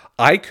up.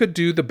 I could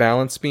do the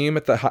balance beam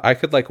I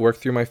could like work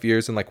through my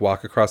fears and like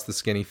walk across the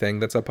skinny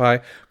thing that's up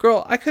high.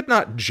 Girl, I could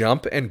not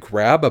jump and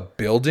grab a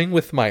building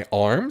with my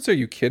arms. Are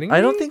you kidding me? I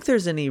don't think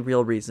there's any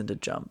real reason to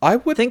jump. I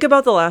would think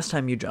about the last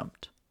time you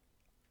jumped.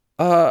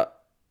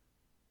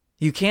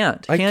 You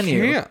can't. Can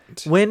you? I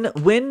can't.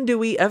 When do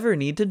we ever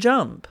need to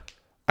jump?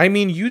 I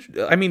mean,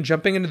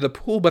 jumping into the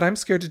pool, but I'm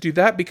scared to do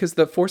that because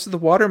the force of the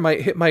water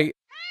might hit my...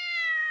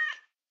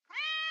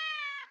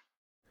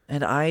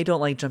 And I don't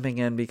like jumping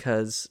in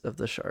because of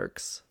the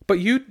sharks. But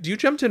you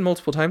jumped in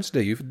multiple times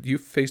today.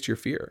 You've faced your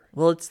fear.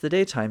 Well, it's the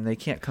daytime. They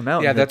can't come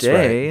out in the that's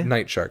day. Right.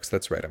 Night sharks.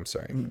 That's right. I'm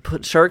sorry.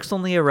 Sharks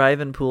only arrive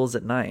in pools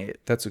at night.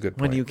 That's a good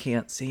point. When you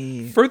can't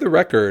see. For the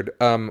record,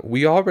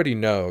 we already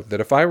know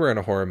that if I were in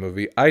a horror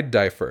movie, I'd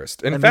die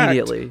first. In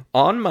Immediately. fact,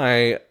 on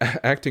my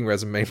acting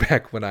resume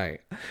back when I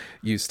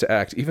used to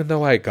act, even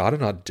though I got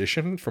an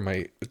audition for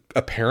my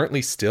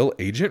apparently still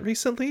agent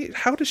recently,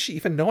 how does she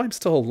even know I'm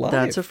still alive?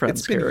 That's a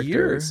Friends character. It's been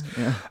years.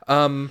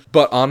 Yeah.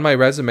 But on my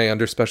resume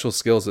under special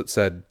skills, it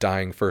said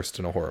dying first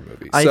in a horror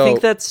movie. I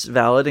think that's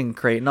valid and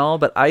great and all,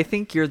 but I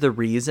think you're the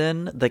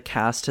reason the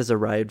cast has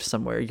arrived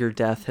somewhere. Your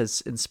death has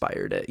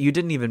inspired it. You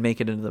didn't even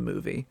make it into the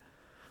movie.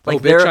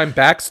 Like, bitch, I'm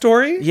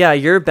backstory? Yeah,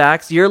 you're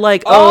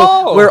like,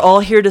 we're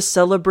all here to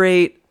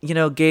celebrate,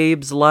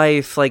 Gabe's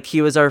life. Like,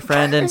 he was our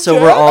friend, and so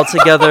we're all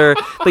together.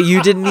 But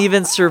you didn't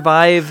even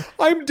survive.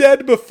 I'm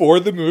dead before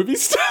the movie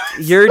starts.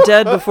 You're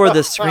dead before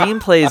the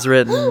screenplay's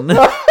written.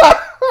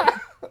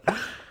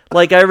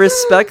 Like, I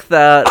respect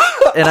that,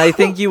 and I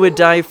think you would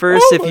die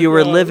first if you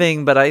were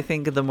living, but I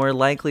think the more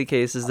likely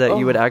case is that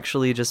you would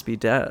actually just be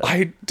dead.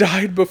 I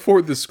died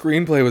before the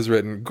screenplay was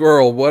written.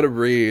 Girl, what a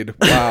read.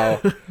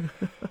 Wow.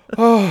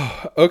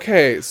 Oh,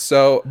 okay.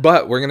 So,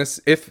 but we're gonna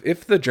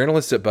if the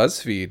journalists at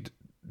BuzzFeed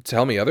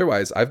tell me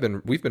otherwise,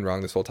 we've been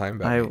wrong this whole time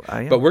about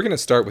me. But we're gonna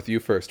start with you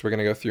first. We're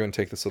gonna go through and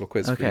take this little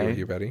quiz for you. Are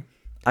you ready?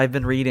 I've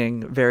been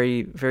reading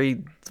very,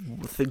 very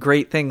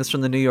great things from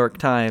the New York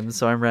Times,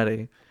 so I'm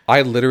ready.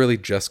 I literally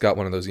just got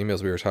one of those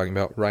emails we were talking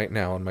about right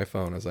now on my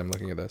phone as I'm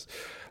looking at this.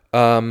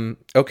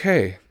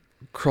 Okay,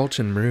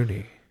 Colton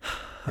Mooney,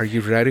 are you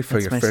ready for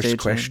your first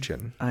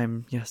question?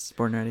 Yes,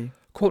 born ready.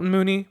 Colton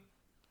Mooney,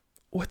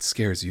 what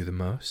scares you the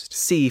most?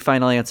 C,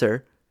 final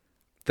answer.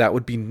 That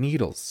would be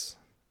needles.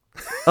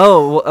 It's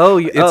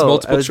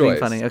multiple I was being choice.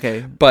 Funny.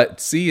 Okay,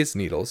 but C is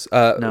needles.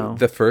 No,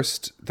 the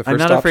first. I'm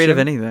not afraid of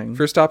anything.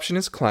 First option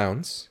is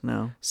clowns.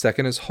 No.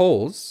 Second is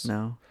holes.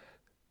 No.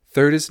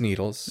 Third is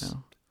needles.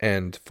 No.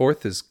 And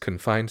fourth is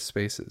confined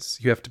spaces.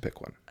 You have to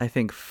pick one. I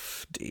think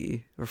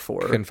D or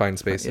 4. Confined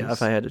spaces. Yeah,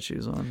 if I had to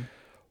choose one.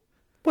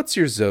 What's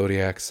your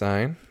zodiac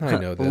sign? I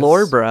know this.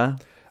 Libra.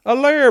 A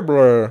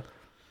Libra.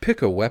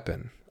 Pick a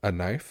weapon. A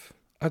knife.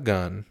 A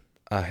gun.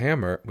 A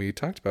hammer. We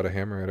talked about a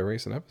hammer at a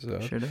recent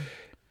episode. Sure did.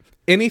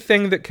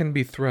 Anything that can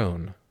be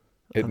thrown.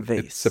 A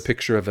vase. It's a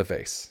picture of a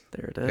vase.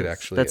 There it is. It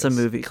actually That's is.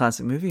 a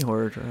classic movie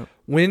horror trope.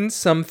 When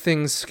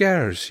something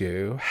scares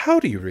you, how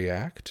do you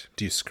react?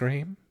 Do you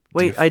scream?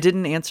 Wait, I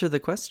didn't answer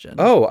the question.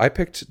 Oh, I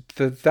picked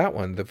that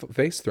one, the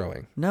vase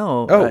throwing.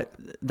 No,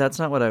 that's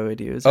not what I would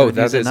use. I would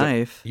use a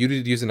knife. You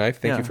did use a knife?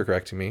 Thank you for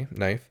correcting me.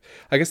 Knife.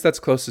 I guess that's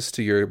closest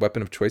to your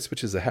weapon of choice,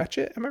 which is a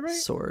hatchet. Am I right?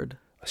 Sword.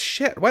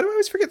 Shit, why do I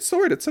always forget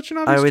sword? It's such an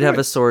obvious I would choice. have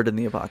a sword in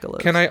the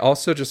apocalypse. Can I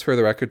also, just for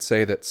the record,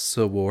 say that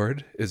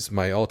sword is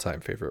my all-time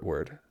favorite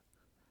word?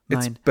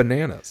 It's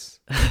bananas.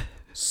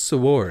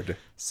 Sword.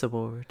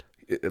 Sword.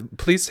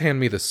 Please hand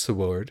me the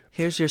sword.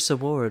 Here's your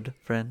sword,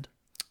 friend.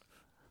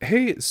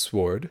 Hey,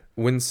 Sword,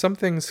 when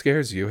something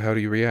scares you, how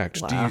do you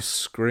react? Laugh. Do you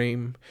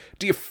scream?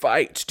 Do you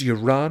fight? Do you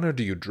run? Or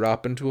do you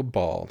drop into a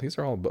ball? These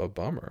are all a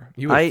bummer.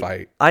 You would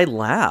fight. I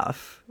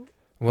laugh.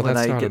 Well, when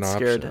that's I not get an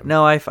scared. option.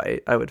 No, I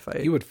fight. I would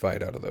fight. You would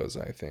fight out of those,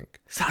 I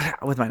think.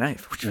 With my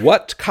knife.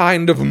 What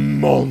kind of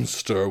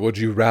monster would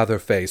you rather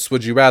face?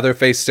 Would you rather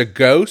face a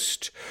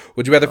ghost?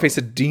 Would you rather face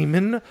a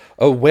demon,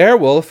 a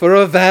werewolf, or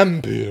a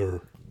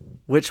vampire?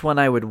 Which one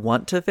I would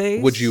want to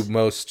face? Would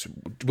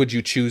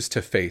you choose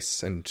to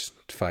face and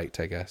fight,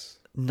 I guess?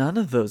 None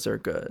of those are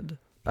good.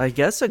 I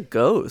guess a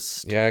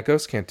ghost. Yeah, a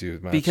ghost can't do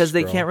much. Because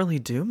they can't really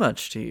do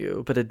much to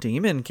you. But a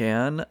demon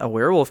can, a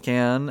werewolf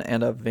can,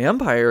 and a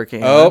vampire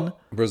can. Oh,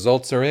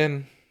 results are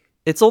in.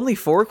 It's only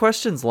 4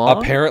 questions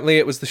long. Apparently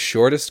it was the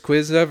shortest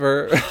quiz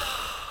ever.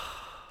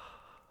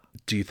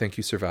 Do you think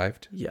you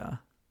survived? Yeah.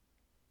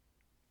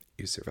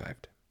 You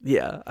survived.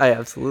 Yeah, I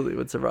absolutely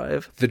would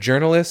survive. The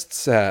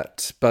journalists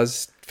at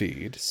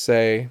BuzzFeed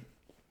say,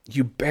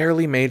 you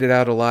barely made it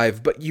out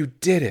alive, but you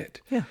did it.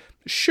 Yeah.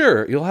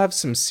 Sure, you'll have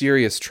some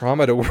serious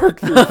trauma to work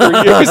through for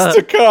years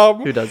to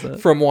come. Who doesn't?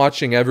 From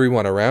watching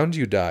everyone around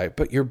you die,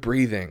 but you're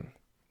breathing.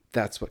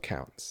 That's what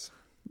counts.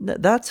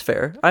 That's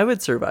fair. I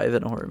would survive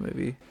in a horror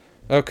movie.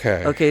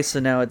 Okay. Okay, so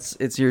now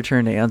it's your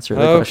turn to answer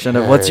the question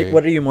of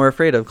what are you more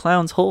afraid of?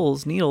 Clowns,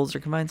 holes, needles,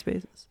 or confined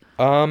spaces?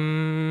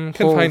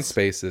 Confined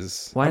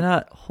spaces. Why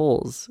not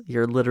holes?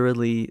 You're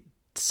literally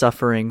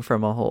suffering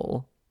from a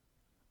hole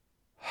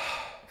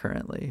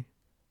currently.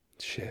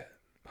 Shit.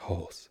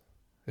 Holes.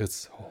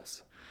 It's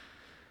holes.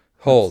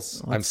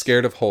 Holes. I'm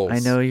scared of holes. I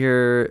know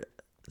you're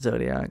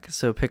Zodiac,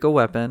 so pick a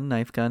weapon,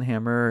 knife, gun,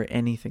 hammer, or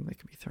anything that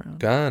can be thrown.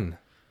 Gun.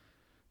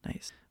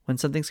 Nice. When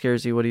something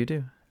scares you, what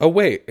do? Oh,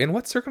 wait. In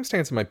what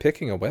circumstance am I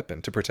picking a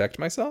weapon? To protect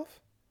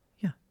myself?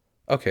 Yeah.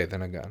 Okay,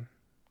 then a gun.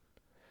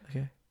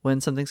 Okay.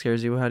 When something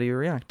scares you, how do you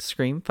react?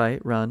 Scream,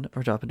 fight, run,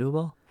 or drop into a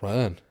ball?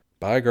 Run.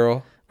 Bye,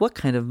 girl. What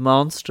kind of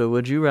monster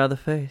would you rather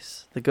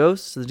face? The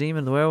ghost, the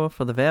demon, the werewolf,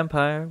 or the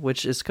vampire,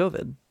 which is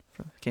COVID?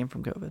 Came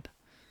from COVID.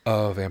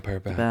 Oh,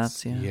 vampire bats.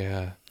 Bats,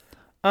 yeah.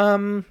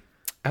 Yeah.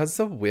 As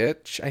a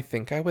witch, I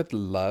think I would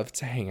love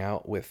to hang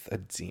out with a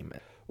demon.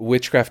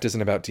 Witchcraft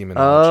isn't about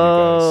demonology,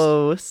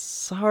 you guys.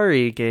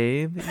 Sorry,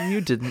 Gabe. You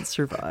didn't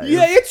survive.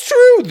 Yeah, it's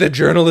true. The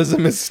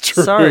journalism is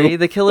true. Sorry,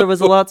 the killer was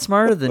a lot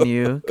smarter than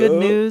you. Good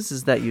news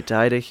is that you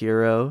died a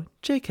hero.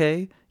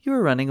 JK, you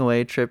were running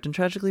away, tripped, and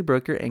tragically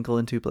broke your ankle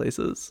in 2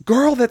 places.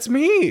 Girl, that's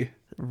me.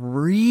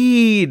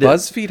 Read.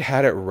 BuzzFeed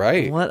had it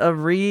right. What a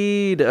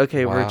read.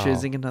 Okay, Wow. We're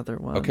choosing another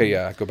one. Okay,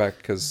 yeah, go back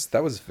because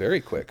that was very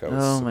quick. I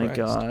was surprised. My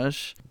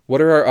gosh. What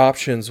are our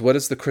options? What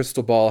does the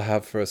crystal ball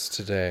have for us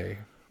today?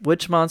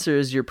 Which monster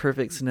is your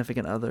perfect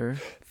significant other?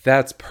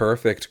 That's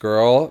perfect,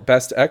 girl.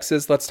 Best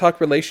exes. Let's talk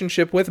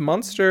relationship with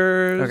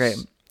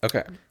monsters.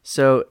 Okay.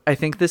 So I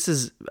think this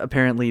is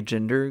apparently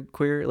gender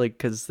queer, like,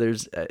 because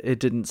it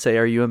didn't say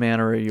are you a man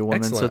or are you a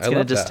woman. Excellent. So it's going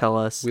to just tell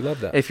us we love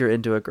that. if you're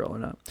into a girl or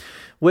not.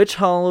 Which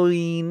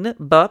Halloween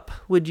bup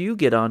would you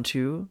get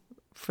onto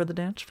for the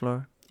dance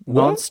floor?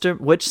 What? Monster.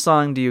 Which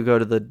song do you go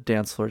to the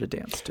dance floor to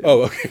dance to?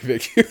 Oh, okay.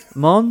 Thank you.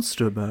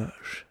 Monster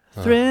Mash.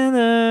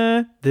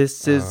 Thriller.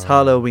 This is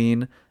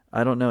Halloween.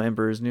 I don't know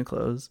Emperor's New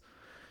Clothes.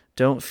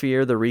 Don't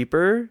Fear the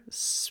Reaper.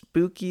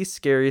 Spooky,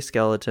 scary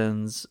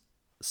skeletons.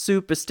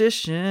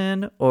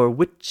 Superstition or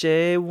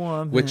Witchy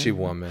Woman. Witchy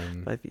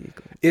Woman. By the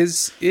Eagles.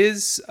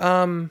 Is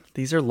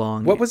These are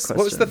long. What was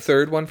the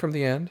third one from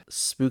the end?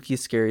 Spooky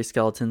Scary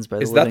Skeletons by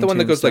the Is that Living the one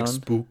that goes like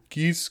Tombstone?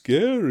 spooky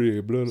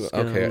scary? Blah, blah.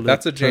 Okay,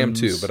 that's a jam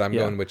too, but I'm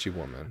going Witchy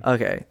Woman.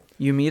 Okay.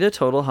 You meet a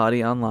total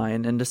hottie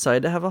online and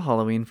decide to have a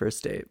Halloween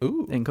first date.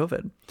 Ooh. In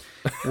COVID.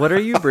 What are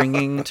you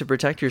bringing to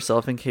protect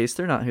yourself in case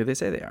they're not who they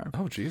say they are?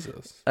 Oh,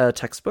 Jesus. A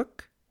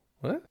textbook?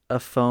 What? A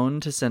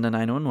phone to send a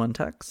 911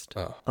 text?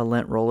 Oh. A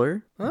lint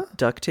roller? Huh?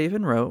 Duct tape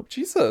and rope?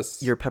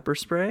 Jesus. Your pepper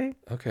spray?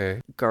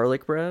 Okay.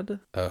 Garlic bread?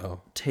 Oh.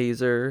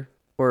 Taser?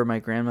 Or my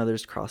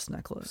grandmother's cross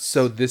necklace?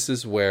 So this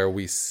is where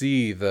we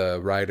see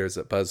the writers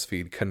at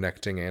BuzzFeed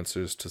connecting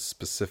answers to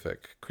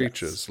specific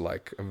creatures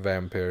like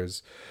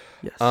vampires.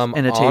 Yes.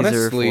 And a taser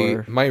honestly,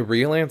 for my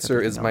real answer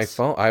is my else.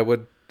 phone. I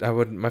would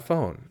my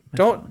phone.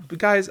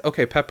 Guys,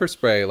 okay, pepper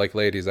spray, like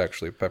ladies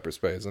actually, pepper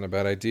spray isn't a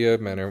bad idea.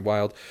 Men are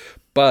wild,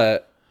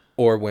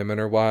 or women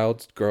are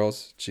wild,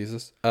 girls,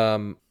 Jesus.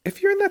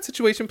 If you're in that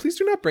situation, please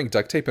do not bring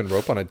duct tape and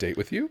rope on a date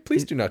with you.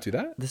 Please do not do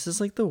that. This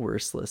is like the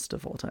worst list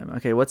of all time.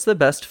 Okay, what's the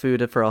best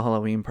food for a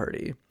Halloween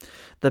party?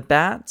 The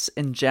Bats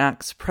and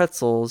Jack's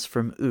pretzels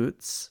from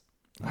Oots.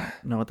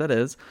 Know what that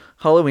is?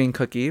 Halloween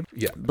cookie.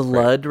 Yeah.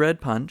 Blood red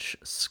punch.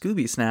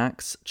 Scooby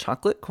snacks.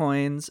 Chocolate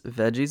coins.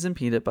 Veggies and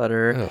peanut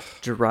butter. Ugh.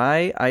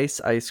 Dry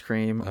ice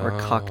cream or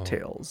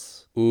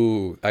cocktails.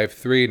 Ooh, I have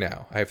three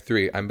now.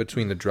 I'm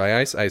between the dry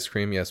ice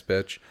cream, yes,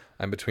 bitch.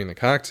 I'm between the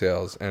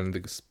cocktails and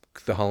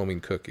the Halloween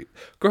cookie.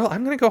 Girl,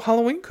 I'm going to go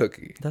Halloween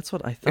cookie. That's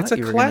what I thought It's a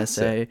you were going to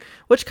classic. say.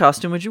 Which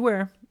costume would you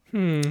wear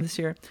this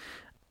year?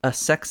 A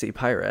sexy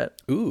pirate.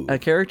 Ooh. A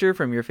character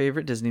from your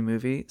favorite Disney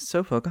movie,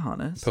 so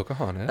Pocahontas.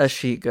 A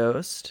sheet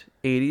ghost.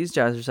 80s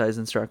jazzercise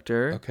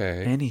instructor.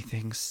 Okay.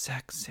 Anything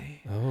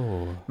sexy.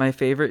 Oh. My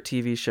favorite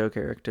TV show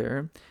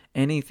character.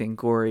 Anything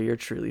gory or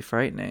truly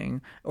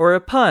frightening. Or a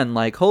pun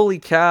like holy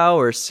cow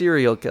or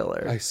serial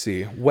killer. I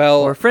see.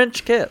 Well, Or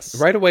French kiss.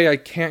 right away, I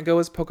can't go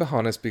as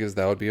Pocahontas because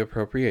that would be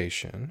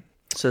appropriation.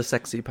 So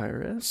sexy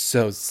pirate.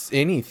 So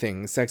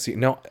anything sexy.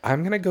 No,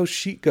 I'm going to go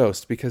sheet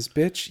ghost because,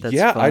 bitch, That's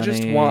I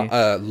just funny. want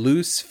a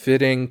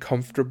loose-fitting,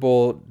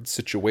 comfortable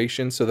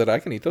situation so that I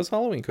can eat those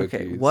Halloween cookies.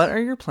 Okay, what are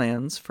your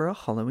plans for a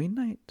Halloween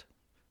night?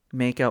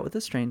 Make out with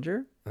a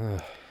stranger? Ugh.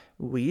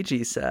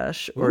 Ouija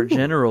sesh or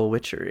general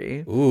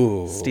witchery?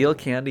 Ooh. Steal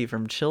candy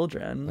from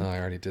children? Oh, I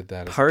already did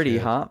that. as a Party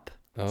kid. hop?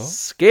 Oh.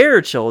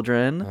 Scare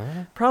children?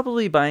 Oh.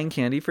 Probably buying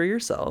candy for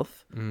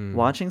yourself? Mm.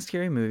 Watching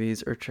scary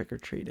movies or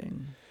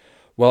trick-or-treating?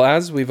 Well,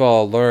 as we've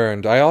all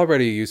learned, I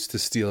already used to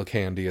steal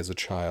candy as a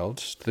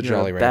child. The You're a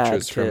Jolly bad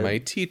Ranchers from kid. my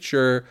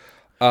teacher.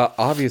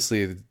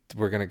 Obviously,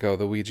 we're going to go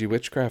the Ouija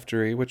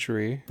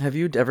witchery. Have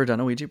you ever done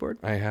a Ouija board?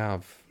 I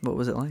have. What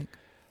was it like?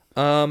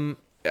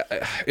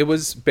 It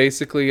was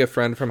basically a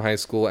friend from high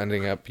school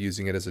ending up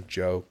using it as a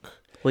joke.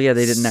 Well, yeah,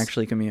 they didn't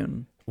actually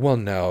commune. Well,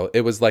 no,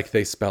 it was like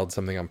they spelled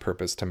something on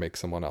purpose to make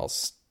someone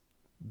else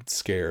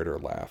scared or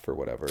laugh or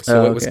whatever.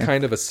 So it was okay.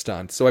 kind of a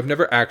stunt. So I've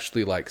never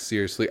actually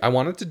seriously. I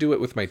wanted to do it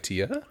with my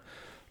tia,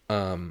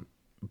 but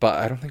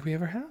I don't think we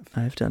ever have.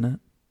 I've done it.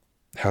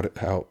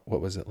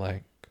 What was it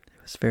like?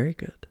 It was very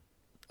good.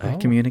 I Oh.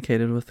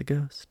 communicated with the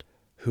ghost.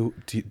 Who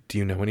do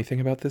you know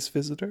anything about this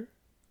visitor?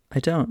 I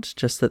don't,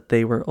 just that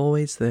they were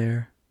always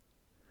there.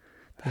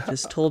 They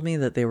just told me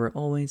that they were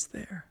always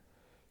there.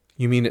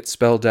 You mean it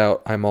spelled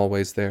out "I'm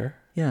always there"?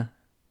 Yeah.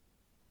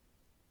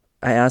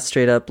 I asked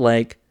straight up,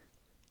 like,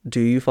 do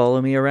you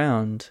follow me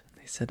around?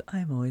 They said,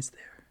 I'm always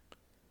there.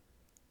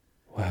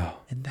 Wow.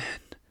 And then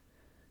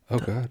Oh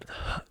God. the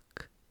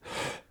hook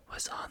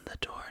was on the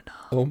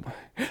doorknob. Oh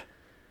my.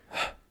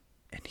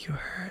 And you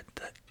heard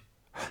the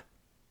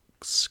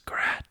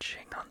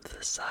scratching on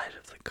the side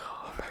of the car.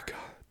 Oh my God.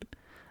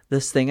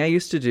 This thing I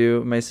used to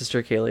do, my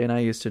sister Kaylee and I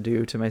used to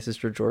do to my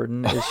sister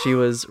Jordan, is she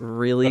was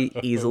really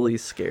easily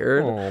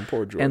scared. Oh,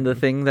 poor Jordan. And the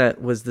thing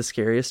that was the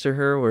scariest to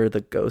her were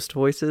the ghost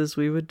voices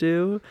we would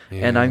do.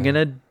 And I'm Yeah.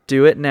 going to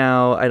do it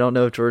now. I don't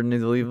know if Jordan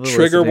is leaving.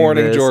 Trigger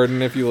warning,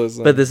 Jordan, if you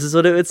listen. But this is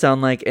what it would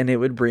sound like. And it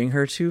would bring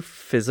her to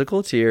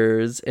physical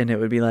tears. And it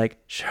would be like,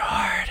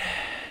 Jordan,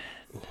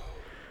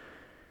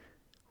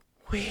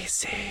 we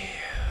see you.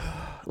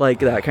 Like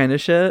that kind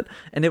of shit.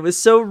 And it was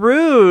so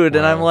rude.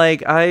 And I'm Wow.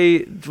 like,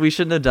 we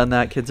shouldn't have done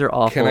that. Kids are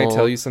awful. Can I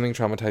tell you something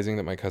traumatizing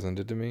that my cousin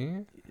did to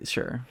me?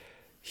 Sure.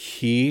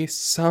 He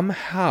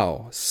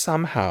somehow,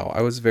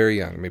 I was very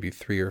young, maybe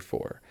 3 or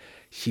 4.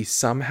 He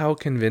somehow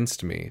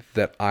convinced me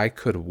that I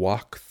could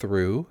walk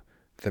through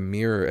the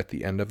mirror at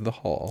the end of the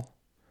hall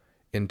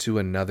into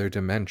another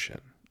dimension.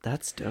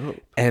 That's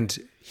dope. And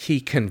he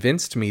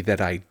convinced me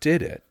that I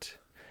did it,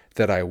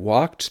 that I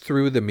walked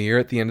through the mirror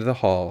at the end of the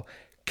hall,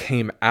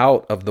 came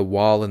out of the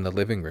wall in the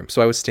living room.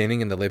 So I was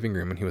standing in the living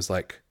room and he was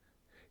like,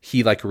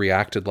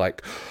 reacted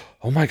like,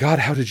 oh my God,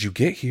 how did you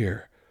get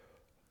here?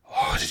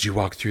 Oh, did you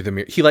walk through the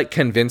mirror? He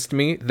convinced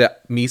me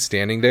that me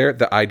standing there,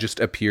 that I just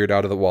appeared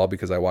out of the wall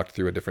because I walked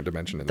through a different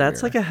dimension in the mirror.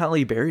 That's like a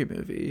Halle Berry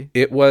movie.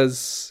 It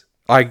was,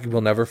 I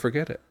will never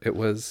forget it. It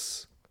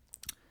was,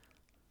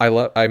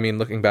 I mean,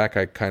 looking back,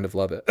 I kind of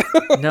love it.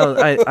 No,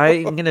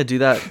 I'm gonna do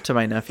that to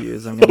my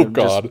nephews. I'm gonna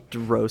just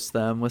roast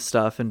them with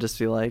stuff and just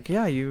be like,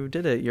 yeah, you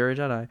did it. You're a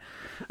Jedi.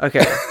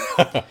 Okay.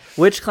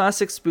 Which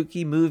classic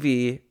spooky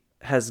movie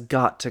has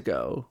got to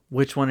go?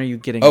 Which one are you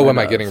getting rid of? Am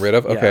I getting rid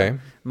of? Yeah. Okay.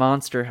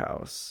 Monster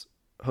House,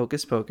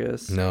 Hocus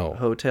Pocus, No.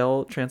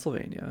 Hotel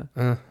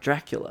Transylvania,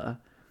 Dracula,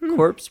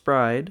 Corpse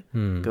Bride,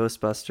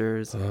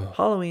 Ghostbusters,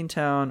 Halloween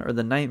Town, or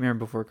The Nightmare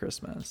Before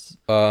Christmas?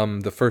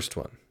 The first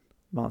one.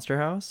 Monster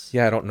House?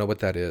 Yeah, I don't know what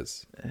that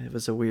is. It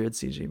was a weird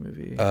CG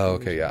movie. Oh,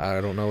 okay. Yeah,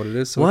 I don't know what it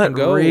is. So what we can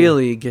go.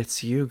 really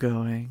gets you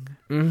going?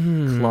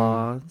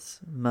 Claws,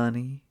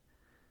 money.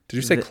 Did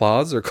you say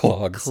claws or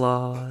clogs?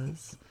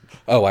 Claws.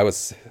 Oh, I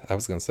was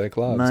gonna say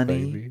clogs.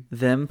 Money. Baby.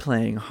 Them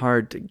playing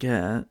hard to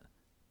get.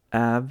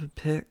 Ab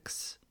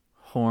pics,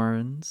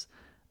 horns,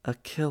 a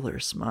killer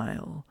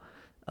smile,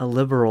 a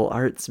liberal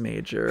arts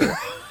major,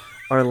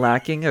 or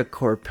lacking a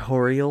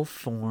corporeal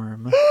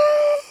form.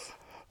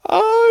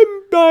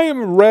 I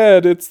am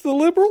red. It's the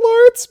liberal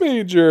arts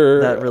major.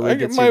 That really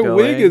gets you my going.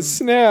 wig is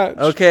snatched.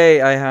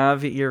 Okay, I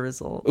have your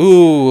result.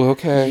 Ooh,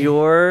 okay.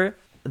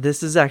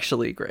 This is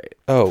actually great.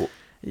 Oh.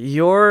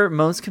 Your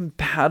most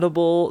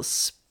compatible,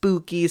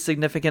 spooky,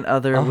 significant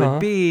other would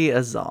be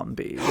a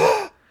zombie.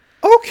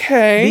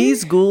 Okay.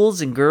 These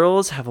ghouls and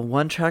girls have a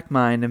one-track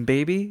mind, and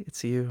baby,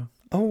 it's you.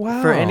 Oh,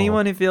 wow. For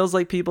anyone who feels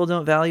like people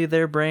don't value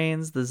their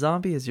brains, the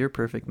zombie is your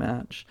perfect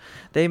match.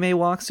 They may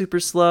walk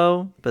super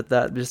slow, but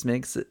that just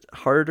makes it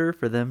harder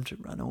for them to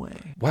run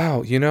away.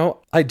 Wow,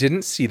 I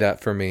didn't see that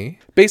for me.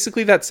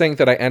 Basically, that's saying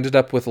that I ended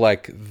up with,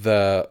 like,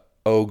 the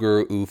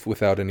ogre oof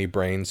without any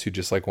brains who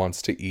just, like,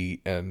 wants to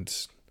eat and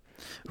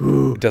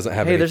doesn't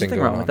have anything going on. Hey, there's nothing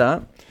wrong with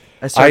that.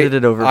 I started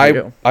it over for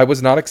you. I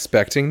was not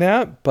expecting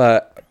that,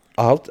 but...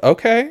 I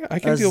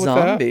can deal with that.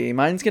 A zombie.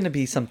 Mine's going to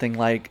be something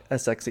like a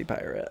sexy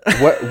pirate.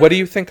 What do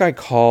you think I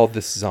call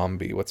this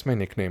zombie? What's my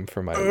nickname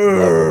for my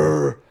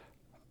lover?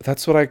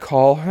 That's what I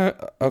call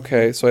her?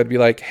 Okay, so I'd be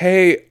like,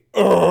 hey,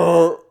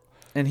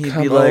 and he'd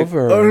be like,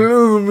 over.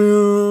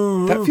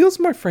 That feels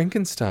more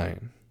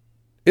Frankenstein.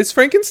 Is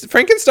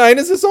Frankenstein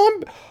is a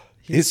zombie?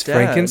 Is dead.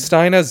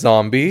 Frankenstein a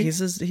zombie? He's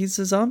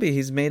a zombie.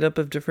 He's made up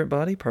of different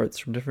body parts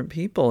from different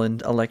people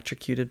and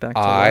electrocuted back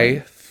to I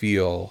life.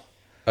 feel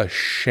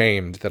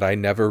ashamed that I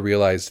never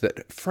realized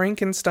that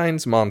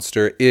Frankenstein's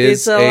monster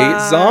is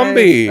a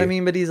zombie. I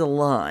mean, but he's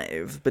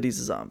alive, but he's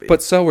a zombie.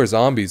 But so were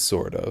zombies,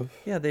 sort of.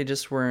 Yeah, they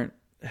just weren't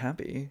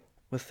happy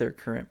with their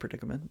current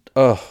predicament.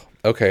 Oh,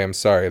 okay, I'm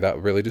sorry. That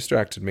really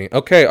distracted me.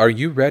 Okay, are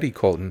you ready,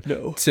 Colton?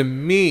 No. To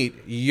meet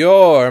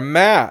your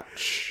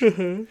match.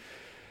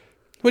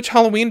 Which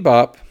Halloween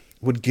bop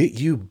would get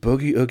you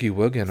boogie oogie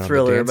woogin' on the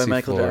Thriller dancing by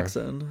Michael floor?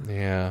 Jackson.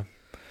 Yeah.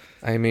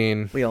 I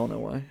mean... We all know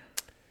why.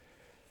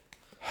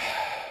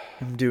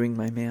 I'm doing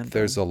my man.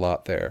 There's a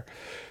lot there.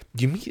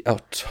 You meet a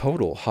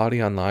total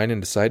hottie online and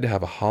decide to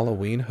have a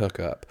Halloween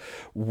hookup.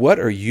 What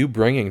are you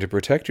bringing to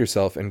protect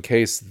yourself in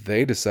case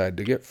they decide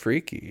to get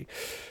freaky?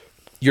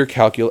 Your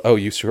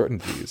you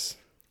shortened these.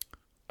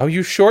 Oh,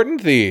 you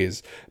shortened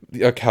these.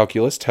 A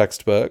calculus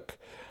textbook.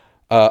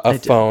 A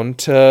phone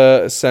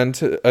to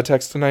send a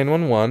text to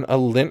 911. A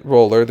lint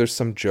roller. There's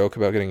some joke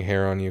about getting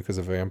hair on you because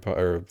of vampire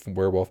or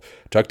werewolf.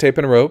 Duct tape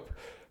and a rope.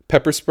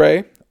 Pepper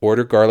spray.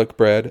 Order garlic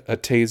bread, a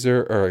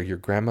taser, or your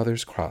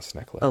grandmother's cross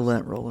necklace. A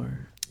lint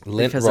roller.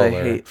 Because I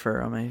hate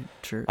fur on my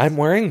shirt. I'm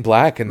wearing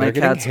black and they're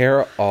getting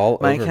hair all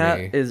over me. My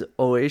cat is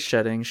always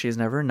shedding. She's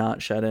never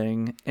not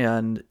shedding.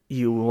 And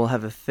you will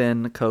have a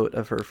thin coat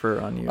of her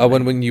fur on you. Oh,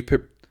 and when you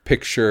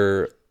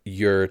picture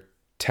your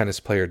tennis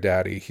player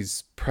daddy,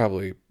 he's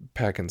probably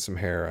packing some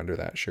hair under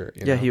that shirt.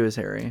 Yeah, he was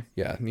hairy.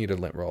 Yeah, need a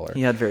lint roller.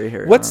 He had very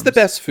hairy What's arms. the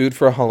best food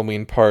for a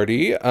Halloween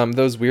party?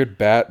 Those weird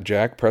Bat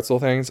Jack pretzel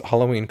things,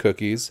 Halloween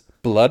cookies,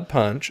 blood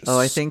punch. Oh,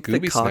 I think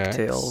Scooby the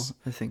cocktail. Snacks.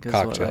 I think is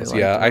cocktails. What I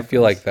Yeah, I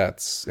feel like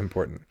that's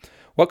important.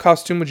 What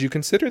costume would you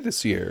consider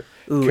this year?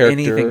 Ooh,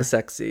 anything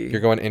sexy. You're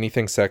going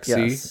anything sexy?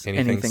 Yes,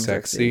 anything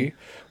sexy.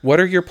 What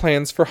are your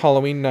plans for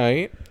Halloween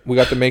night? We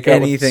got the makeout.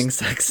 Anything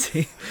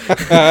sexy.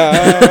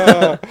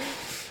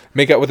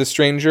 Make out with a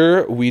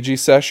stranger, Ouija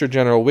sesh or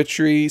general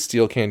witchery,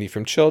 steal candy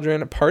from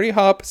children, party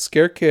hop,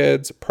 scare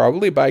kids,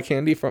 probably buy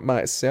candy from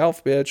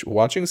myself, bitch,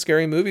 watching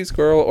scary movies,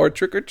 girl, or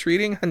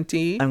trick-or-treating,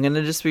 hunty. I'm going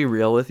to just be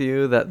real with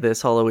you that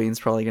this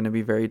Halloween's probably going to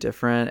be very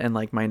different, and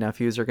like my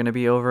nephews are going to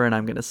be over, and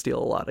I'm going to steal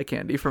a lot of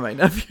candy from my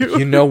nephew.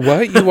 You know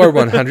what? You are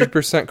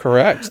 100%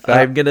 correct.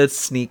 I'm going to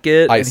sneak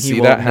it, and he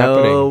won't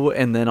know,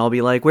 and then I'll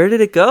be like, where did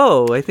it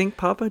go? I think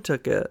Papa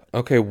took it.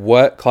 Okay,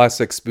 what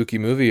classic spooky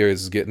movie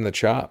is getting the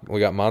chop?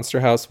 We got Monster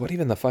House. What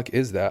even the fuck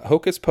is that?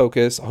 Hocus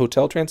Pocus,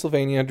 Hotel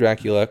Transylvania,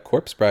 Dracula,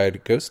 Corpse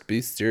Bride,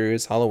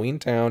 Ghostbusters, Halloween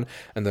Town,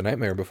 and The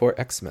Nightmare Before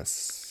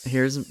Xmas.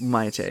 Here's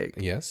my take.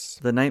 Yes.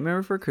 The Nightmare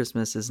Before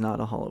Christmas is not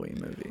a Halloween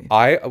movie.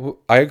 I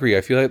agree.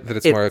 I feel like that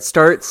it's more... It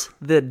starts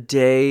the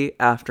day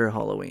after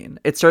Halloween.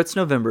 It starts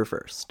November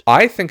 1st.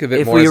 I think of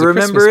it If more we as a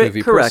remember Christmas it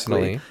movie, correctly,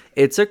 personally.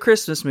 it's a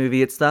Christmas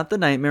movie. It's not The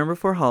Nightmare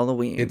Before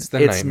Halloween. It's The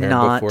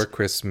Nightmare Before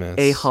Christmas.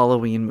 A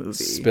Halloween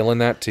movie. Spilling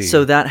that tea.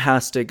 So that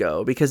has to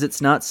go because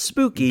it's not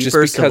spooky. Just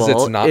first because of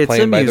all, it's not it's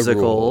playing a by the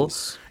musical,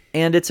 rules.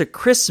 and it's a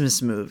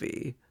Christmas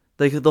movie.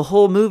 Like the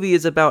whole movie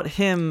is about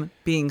him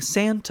being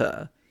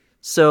Santa.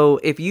 So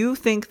if you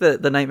think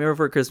that The Nightmare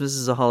Before Christmas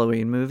is a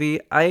Halloween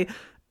movie, I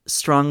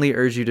strongly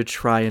urge you to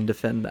try and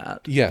defend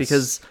that. Yes.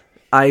 Because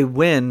I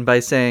win by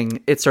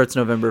saying it starts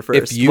November 1st.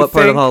 If you what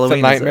part think of Halloween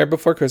The Nightmare is it?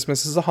 Before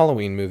Christmas is a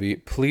Halloween movie,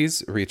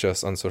 please reach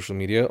us on social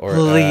media or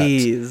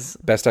Please.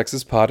 at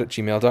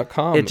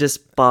bestexespod@gmail.com. It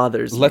just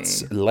bothers me.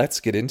 Let's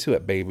get into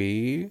it,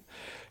 baby.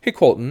 Hey,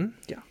 Colton.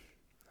 Yeah.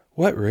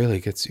 What really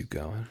gets you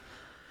going?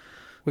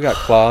 We got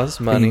claws,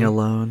 money, Being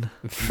alone.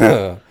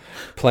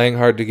 playing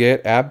hard to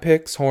get, ab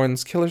pics,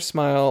 horns, killer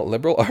smile,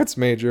 liberal arts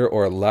major,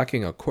 or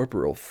lacking a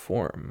corporeal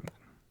form.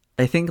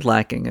 I think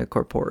lacking a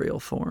corporeal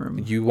form.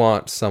 You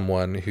want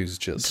someone who's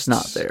just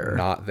not there.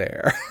 Not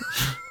there.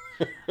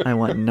 I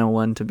want no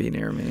one to be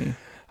near me.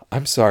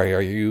 I'm sorry.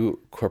 Are you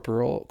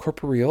corporeal?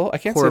 I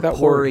can't say that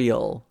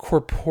word.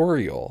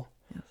 Corporeal.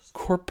 Yes.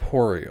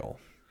 Corporeal.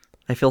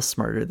 I feel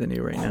smarter than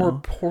you right now.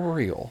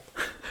 Corporeal.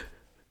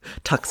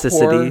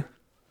 Toxicity.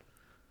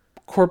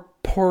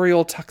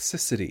 Corporeal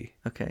toxicity.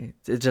 Okay.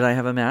 Did I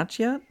have a match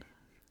yet?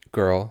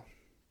 Girl,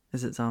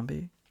 Is it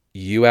zombie?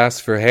 you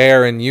asked for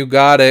hair and you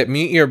got it.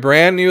 Meet your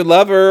brand new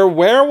lover,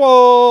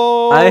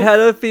 werewolf. I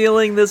had a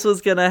feeling this was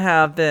going to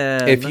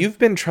happen. If you've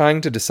been trying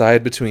to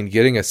decide between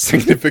getting a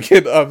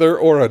significant other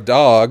or a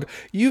dog,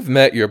 you've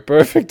met your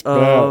perfect match.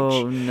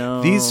 Oh,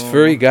 no. These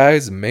furry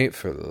guys mate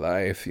for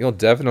life. You'll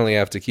definitely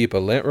have to keep a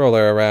lint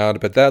roller around,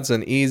 but that's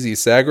an easy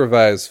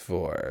sacrifice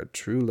for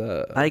true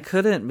love. I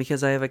couldn't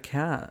because I have a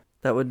cat.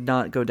 That would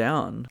not go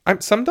down.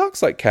 Some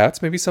dogs like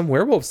cats. Maybe some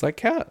werewolves like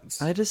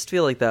cats. I just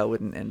feel like that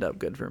wouldn't end up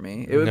good for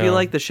me. It would be No.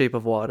 like The Shape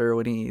of Water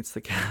when he eats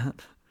the cat.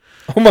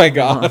 Oh my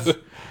god.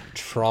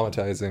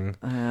 Traumatizing.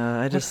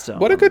 I just don't.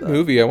 What a want good that.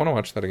 movie. I want to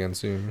watch that again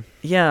soon.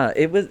 Yeah,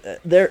 it was.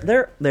 There's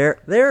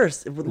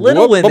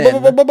Little Women.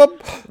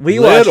 We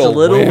watched Little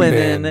Little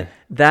Women.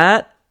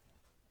 That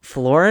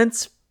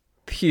Florence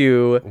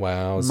Pugh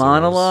Wow.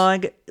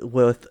 monologue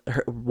with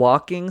her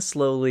walking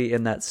slowly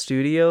in that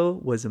studio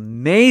was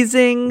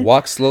amazing.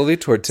 Walk slowly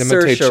toward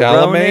Timothée Saoirse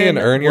Chalamet Ronan and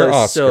earn your was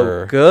Oscar.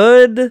 So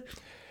good.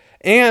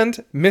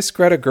 And Miss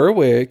Greta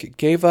Gerwig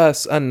gave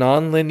us a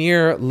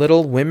non-linear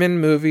Little Women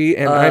movie,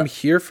 and I'm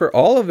here for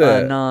all of A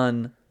it.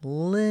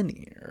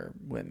 non-linear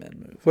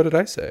women movie. What did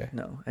I say?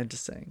 No, I'm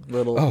just saying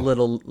little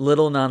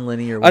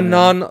non-linear. A Women.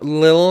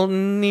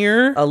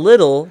 non-linear? A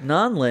little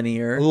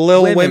non-linear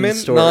Little Women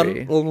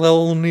story.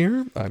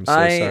 non-linear? I'm so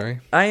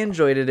sorry. I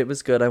enjoyed it. It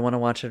was good. I want to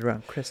watch it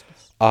around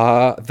Christmas.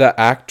 The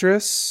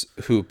actress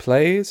who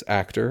plays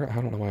I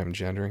don't know why I'm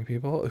gendering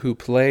people, who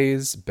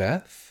plays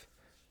Beth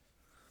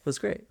Was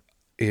great.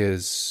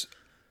 is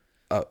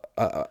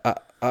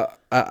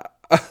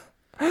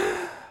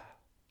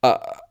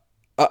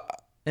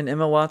And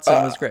Emma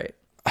Watson was great.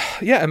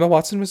 yeah, Emma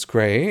Watson was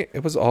great.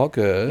 It was all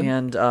good.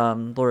 And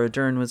Laura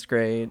Dern was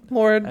great.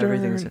 Laura Dern.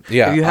 Everything was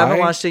Yeah, If you haven't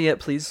watched it yet,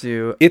 please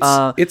do.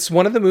 It's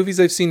one of the movies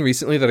I've seen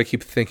recently that I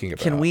keep thinking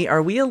about.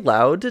 Are we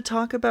allowed to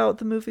talk about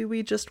the movie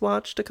we just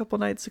watched a couple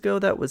nights ago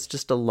that was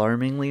just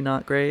alarmingly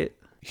not great?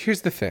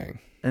 Here's the thing.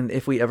 And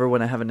if we ever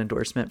want to have an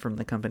endorsement from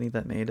the company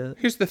that made it.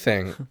 Here's the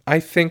thing. I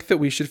think that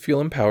we should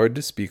feel empowered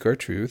to speak our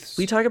truths.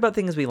 We talk about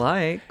things we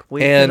like.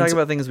 We can talk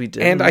about things we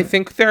didn't. And I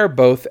think there are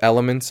both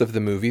elements of the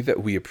movie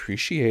that we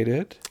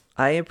appreciated.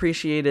 I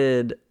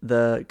appreciated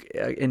the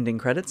ending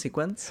credit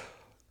sequence.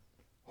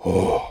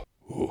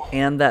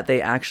 And that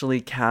they actually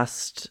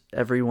cast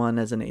everyone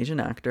as an Asian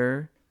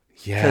actor.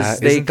 Yeah,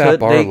 They isn't that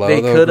bar low,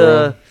 they though, could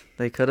girl? have.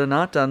 They could have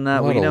not done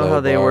that. What We a know low how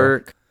they bar.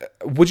 work.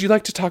 Would you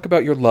like to talk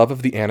about your love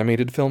of the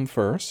animated film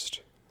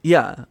first?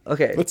 Yeah.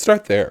 Okay. Let's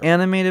start there.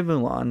 Animated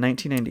Mulan,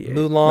 1998.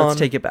 Mulan. Let's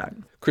take it back.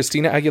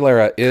 Christina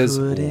Aguilera is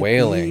Could it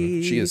wailing.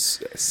 be She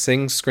is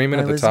screaming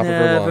at I the was top of her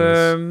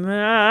never lungs.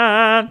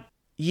 mad.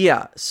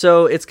 Yeah.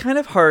 So it's kind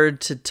of hard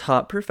to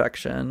top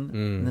perfection. Mm.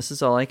 And this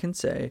is all I can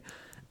say.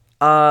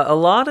 A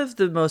lot of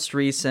the most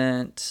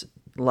recent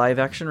live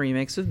action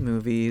remakes of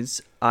movies,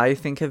 I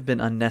think, have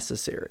been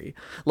unnecessary.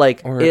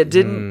 Like, it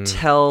didn't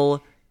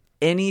tell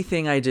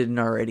anything I didn't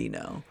already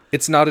know.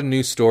 It's not a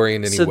new story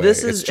in any So way.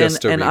 this It's is,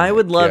 just and a I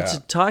would remake. love Yeah. to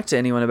talk to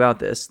anyone about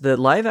this. The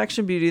live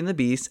action Beauty and the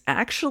Beast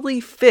actually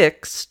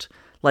fixed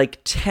like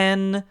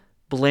 10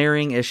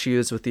 blaring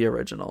issues with the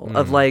original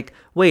of like,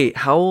 wait,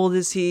 how old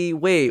is he?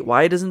 Wait,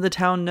 why doesn't the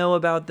town know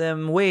about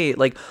them? Wait,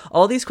 like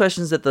all these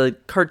questions that the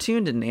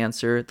cartoon didn't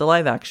answer, the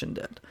live action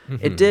did.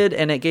 It did,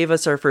 and it gave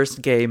us our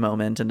first gay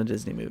moment in a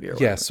Disney movie. Or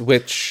Yes,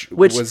 which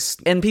which was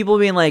and people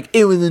being like,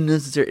 it was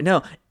unnecessary.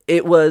 No,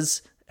 it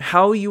was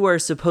how you are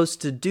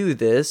supposed to do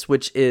this,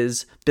 which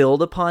is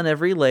build upon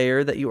every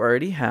layer that you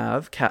already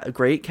have.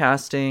 Great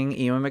casting.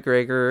 Ewan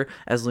McGregor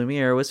as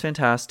Lumiere was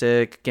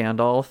fantastic.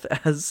 Gandalf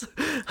as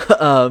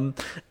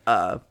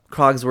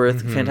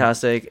Cogsworth,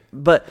 fantastic.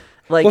 But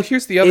like, well,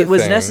 here's the other it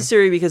was thing.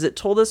 necessary because it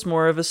told us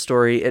more of a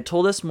story. It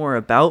told us more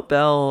about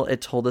Belle.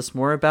 It told us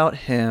more about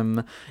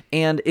him,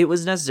 and it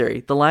was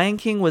necessary. The Lion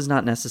King was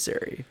not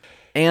necessary.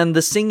 And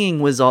the singing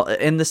was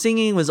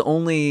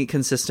only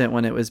consistent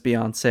when it was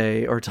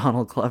Beyonce or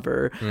Donald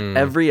Glover.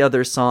 Every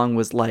other song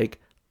was like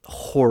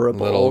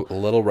horrible. A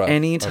little rough.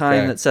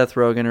 Anytime that Seth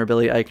Rogen or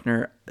Billy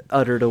Eichner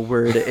uttered a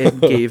word, it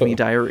gave me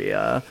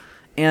diarrhea.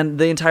 And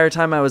the entire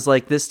time I was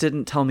like, this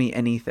didn't tell me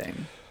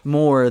anything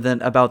more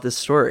than about this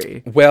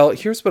story. Well,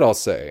 here's what I'll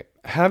say.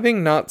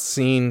 Having not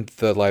seen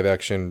the live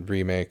action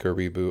remake or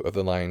reboot of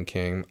The Lion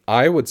King,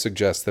 I would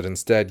suggest that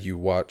instead you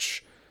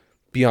watch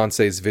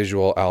Beyonce's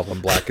visual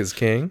album Black is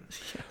King,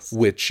 yes.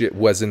 which it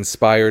was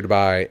inspired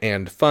by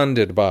and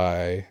funded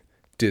by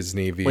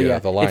Disney via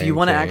The Lion King. If you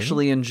want to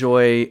actually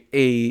enjoy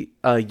a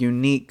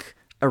unique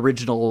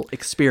original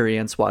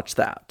experience, watch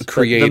that.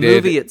 Created. The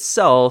movie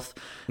itself,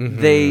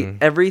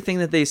 everything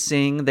that they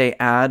sing, they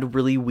add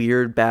really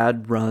weird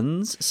bad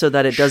runs so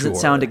that it doesn't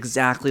sound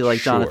exactly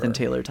like Jonathan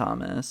Taylor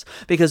Thomas.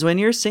 Because when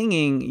you're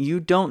singing, you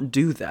don't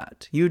do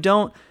that. You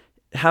don't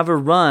have a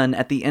run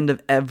at the end of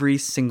every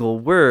single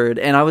word.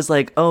 And I was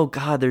like, oh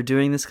God, they're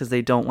doing this because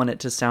they don't want it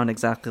to sound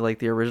exactly like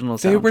the original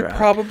soundtrack. They were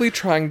probably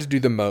trying to do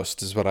the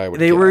most, is what I would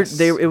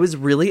guess. It was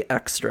really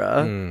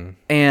extra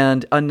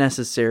and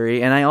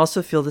unnecessary. And I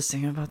also feel the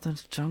same about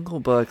the Jungle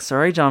Book.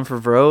 Sorry, Jon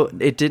Favreau.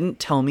 It didn't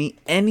tell me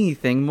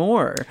anything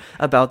more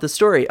about the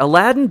story.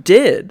 Aladdin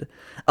did.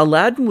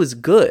 Aladdin was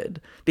good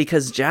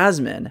because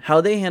Jasmine,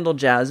 how they handled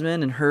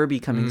Jasmine and her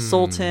becoming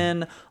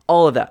Sultan,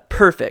 all of that,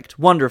 perfect,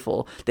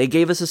 wonderful. They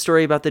gave us a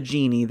story about the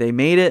genie. They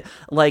made it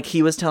like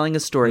he was telling a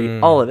story.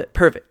 All of it,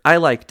 perfect. I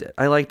liked it.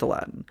 I liked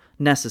Aladdin.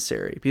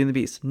 Necessary. Beauty and the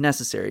Beast,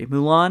 necessary.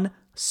 Mulan,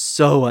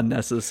 so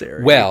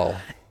unnecessary. Well,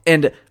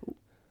 and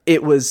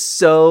it was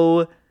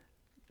so...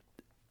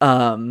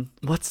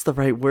 what's the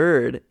right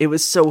word? It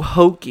was so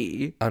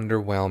hokey.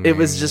 Underwhelming. It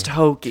was just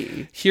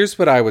hokey. Here's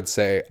what I would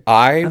say.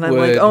 I'm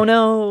like, oh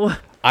no.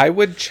 I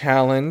would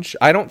challenge.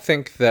 I don't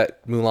think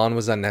that Mulan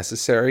was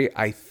unnecessary.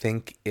 I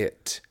think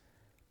it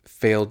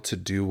failed to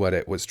do what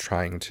it was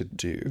trying to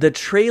do. The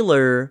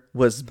trailer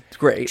was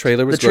great.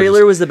 The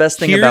trailer was the best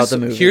thing about the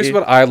movie. Here's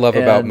what I love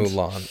about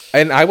Mulan.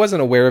 And I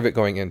wasn't aware of it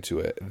going into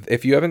it.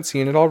 If you haven't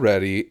seen it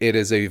already, it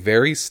is a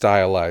very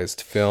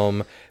stylized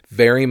film.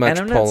 Very much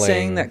pulling. And I'm not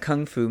saying that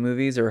kung fu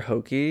movies are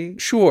hokey.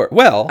 Sure.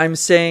 Well, I'm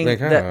saying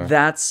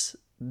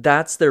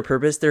that's their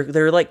purpose.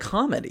 They're like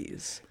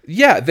comedies.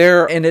 Yeah,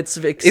 and it's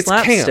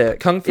slapstick. Camp.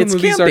 Kung fu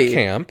movies are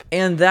camp.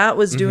 And that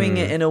was doing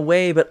it in a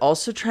way, but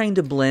also trying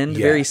to blend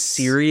very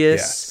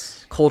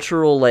serious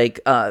cultural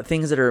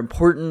things that are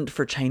important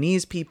for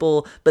Chinese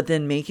people, but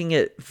then making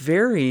it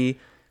very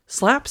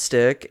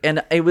slapstick.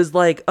 And it was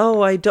like,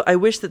 I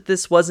wish that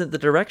this wasn't the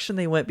direction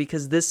they went,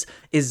 because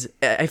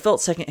I felt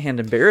secondhand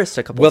embarrassed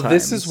a couple times. Well,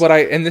 this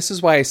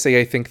is why I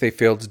say I think they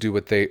failed to do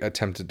what they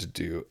attempted to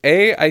do.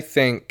 I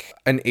think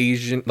an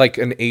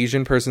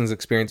Asian person's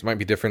experience might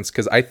be different,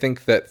 because I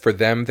think that for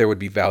them there would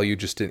be value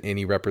just in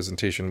any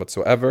representation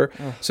whatsoever.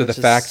 So the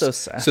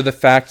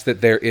fact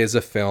that there is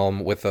a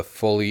film with a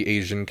fully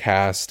Asian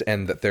cast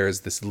and that there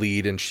is this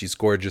lead and she's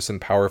gorgeous and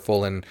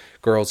powerful and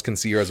girls can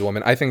see her as a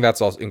woman, I think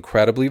that's all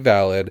incredibly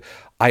valid.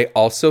 I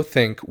also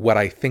think what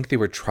I think they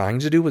were trying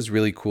to do was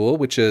really cool,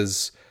 which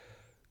is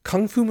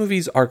kung fu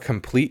movies are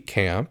complete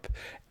camp,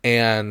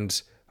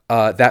 and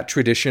that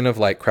tradition of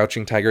like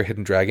Crouching Tiger,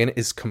 Hidden Dragon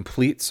is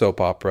complete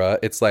soap opera.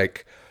 It's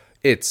like,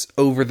 it's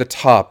over the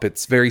top.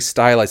 It's very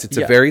stylized. It's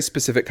a very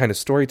specific kind of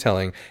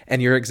storytelling.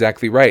 And you're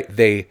exactly right.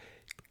 They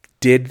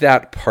did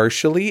that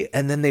partially,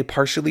 and then they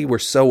partially were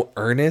so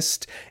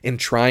earnest in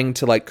trying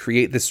to like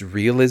create this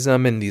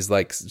realism in these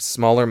like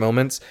smaller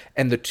moments,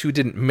 and the two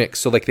didn't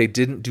mix. So like they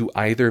didn't do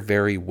either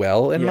very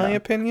well, in my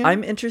opinion.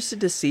 I'm interested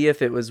to see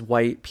if it was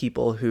white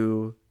people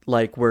who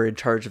like were in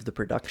charge of the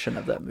production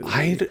of that movie.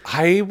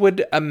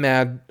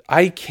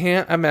 I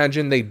can't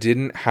imagine they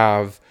didn't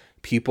have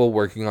people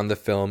working on the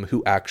film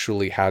who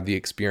actually had the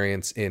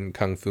experience in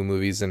kung fu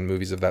movies and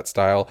movies of that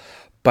style.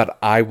 But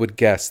I would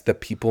guess that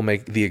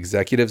the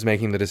executives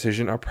making the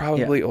decision are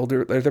probably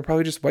older. They're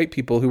probably just white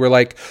people who were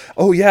like,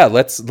 "Oh yeah,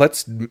 let's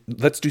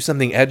do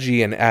something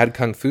edgy and add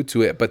kung fu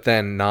to it," but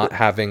then not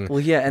having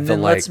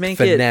let's make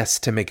finesse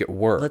to make it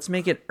work. Let's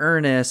make it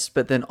earnest,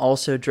 but then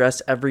also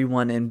dress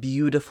everyone in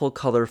beautiful,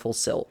 colorful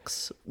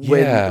silks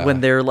when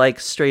they're like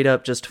straight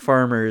up just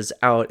farmers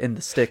out in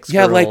the sticks.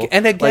 Yeah,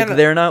 and again,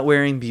 they're not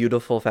wearing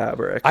beautiful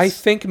fabrics. I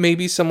think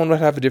maybe someone would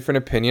have a different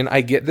opinion. I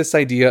get this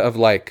idea of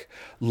like,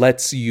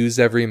 let's use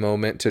every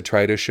moment to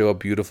try to show a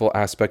beautiful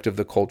aspect of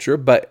the culture,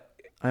 but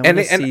I want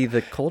to see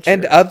the culture.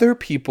 And other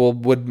people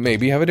would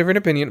maybe have a different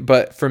opinion,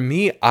 but for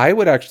me, I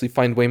would actually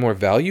find way more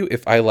value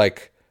if I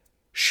like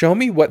show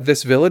me what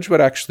this village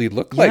would actually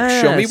look like.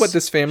 Show me what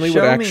this family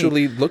would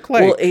actually look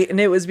like. Well, and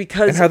it was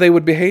because... And how they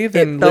would behave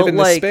and live in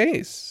this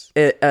space.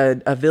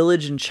 A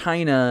village in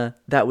China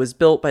that was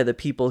built by the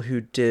people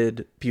who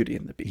did Beauty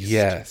and the Beast.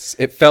 Yes.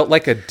 It felt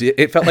like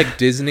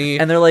Disney.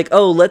 And they're like,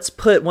 oh, let's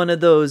put one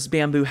of those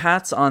bamboo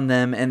hats on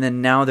them, and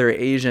then now they're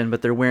Asian,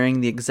 but they're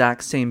wearing the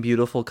exact same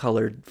beautiful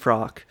colored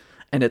frock.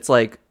 And it's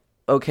like,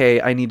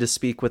 okay, I need to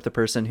speak with the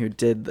person who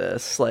did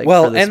this. Like,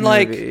 well, for this and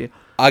movie. like,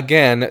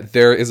 again,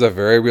 there is a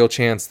very real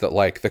chance that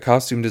like the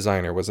costume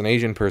designer was an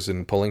Asian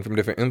person pulling from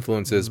different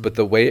influences, but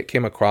the way it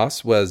came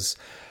across was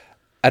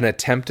an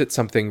attempt at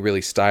something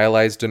really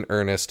stylized and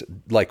earnest,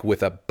 like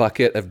with a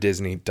bucket of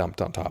Disney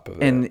dumped on top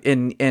of it.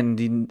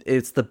 And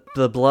it's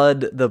the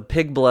blood, the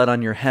pig blood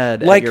on your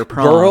head like, at your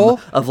prom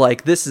girl, of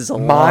like, this is a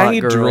my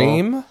lot, girl.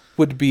 dream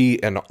would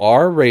be an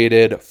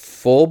R-rated,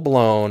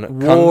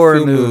 full-blown war kung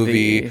fu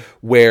movie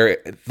where,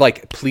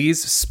 like,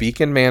 please speak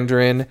in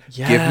Mandarin,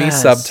 yes. give me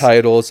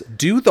subtitles,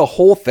 do the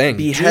whole thing,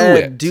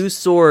 behead, do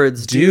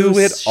swords, do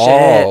it shit.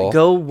 all.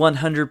 Go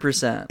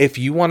 100%. If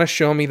you want to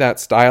show me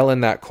that style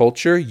and that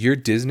culture, you're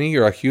Disney,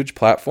 you're a huge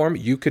platform,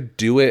 you could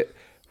do it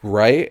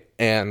right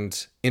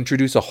and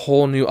introduce a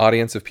whole new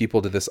audience of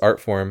people to this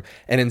art form.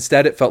 And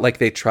instead it felt like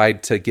they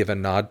tried to give a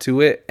nod to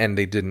it and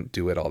they didn't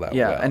do it all that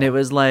well. Yeah, and it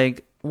was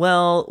like,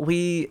 well,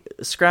 we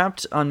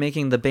scrapped on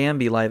making the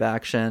Bambi live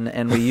action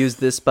and we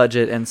used this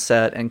budget and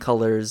set and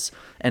colors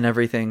and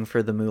everything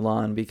for the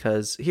Mulan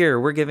because here,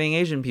 we're giving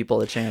Asian people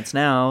a chance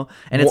now.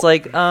 And it's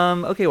like,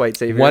 okay, white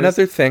saviors. One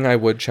other thing I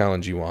would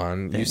challenge you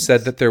on. Thanks. You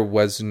said that there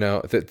was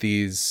that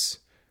these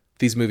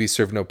movies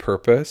serve no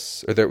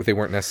purpose or that they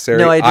weren't necessary.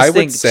 No, I would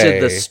think say,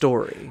 to the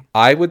story.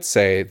 I would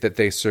say that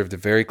they served a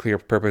very clear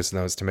purpose, and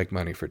that was to make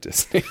money for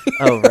Disney.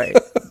 Oh, right.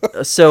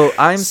 So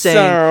I'm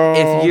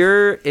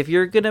saying if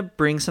you're gonna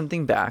bring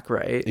something back,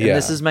 right? And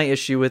this is my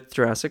issue with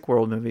Jurassic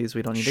World movies.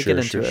 We don't need to get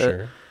into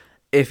it.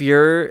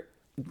 Sure.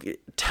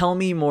 Tell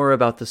me more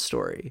about the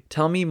story.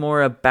 Tell me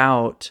more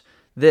about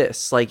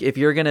this. Like, if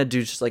you're gonna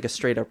do just like a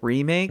straight up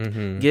remake,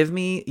 give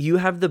me. You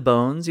have the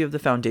bones, you have the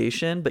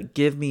foundation, but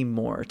give me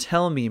more.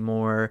 Tell me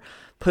more.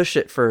 Push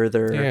it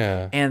further.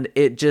 Yeah. And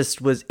it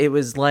just was. It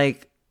was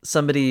like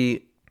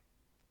somebody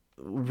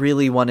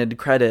really wanted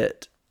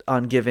credit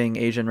on giving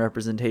Asian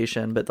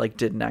representation, but like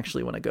didn't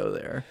actually want to go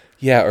there.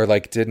 Yeah, or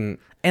like didn't.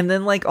 And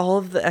then like all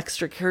of the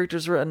extra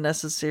characters were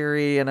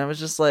unnecessary, and I was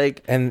just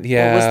like, and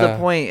yeah, what was the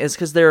point? Is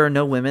because there are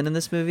no women in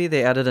this movie.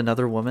 They added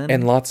another woman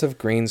and lots of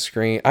green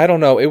screen. I don't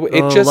know.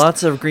 It just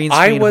lots of green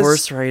screen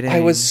horse riding.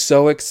 I was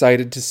so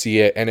excited to see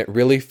it, and it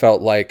really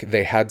felt like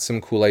they had some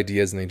cool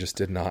ideas, and they just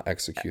did not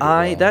execute it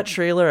well. That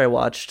trailer I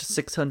watched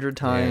 600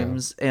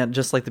 times, and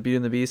just like the Beauty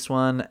and the Beast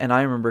one, and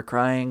I remember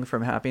crying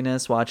from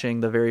happiness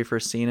watching the very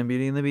first scene in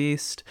Beauty and the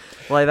Beast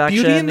live action.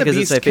 Beauty and the because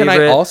Beast. It's my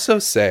favorite. Can I also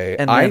say?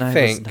 And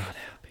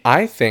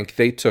I think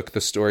they took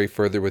the story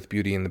further with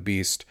Beauty and the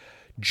Beast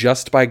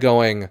just by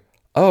going,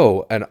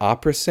 oh, an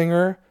opera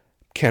singer?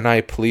 Can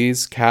I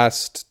please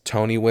cast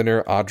Tony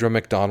winner Audra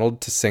McDonald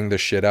to sing the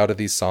shit out of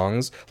these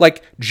songs?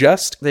 Like,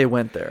 they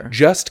went there.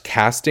 Just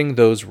casting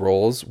those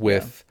roles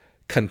with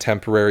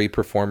contemporary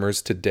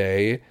performers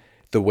today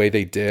the way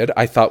they did,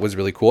 I thought was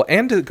really cool.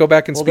 And to go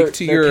back and speak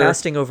to their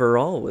casting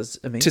overall was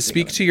amazing. To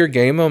speak to your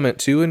gay moment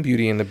too in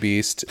Beauty and the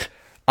Beast.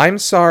 I'm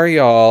sorry,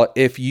 y'all.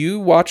 If you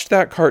watched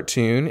that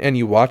cartoon and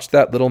you watched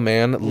that little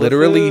man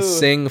literally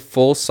sing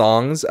full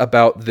songs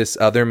about this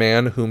other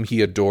man whom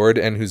he adored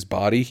and whose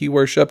body he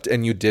worshipped,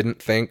 and you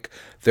didn't think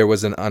there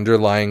was an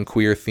underlying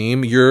queer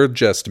theme, you're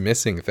just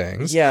missing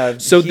things. Yeah.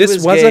 So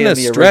this wasn't a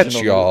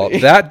stretch, y'all.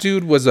 That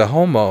dude was a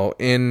homo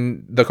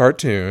in the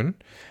cartoon.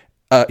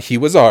 He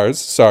was ours.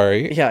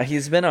 Sorry. Yeah,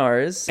 he's been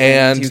ours.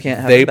 And you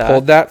can't have they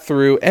pulled that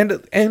through.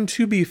 And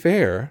to be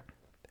fair,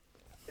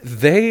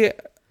 they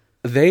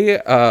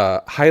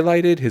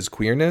highlighted his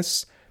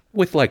queerness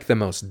with like the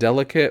most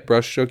delicate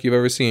brushstroke you've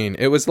ever seen.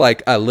 It was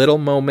like a little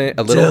moment,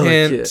 a little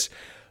hint,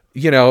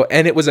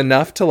 and it was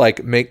enough to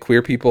like make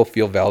queer people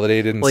feel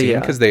validated and seen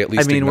because they at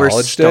least acknowledged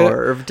we're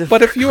starved. it.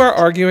 But if you are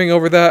arguing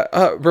over that,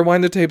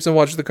 rewind the tapes and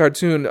watch the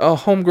cartoon.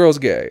 Homegirl's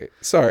gay.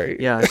 Sorry.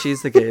 Yeah,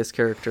 she's the gayest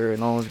character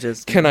in all of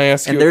Disney. Can I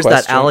ask you a question? And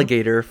there's that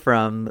alligator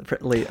from...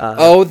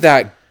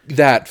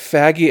 that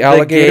faggy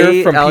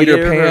alligator from Peter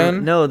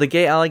Pan? No, the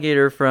gay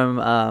alligator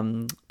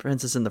from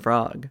Princess and the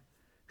Frog,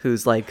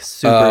 who's like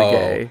super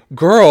gay.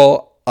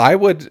 Girl, I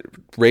would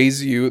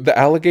raise you the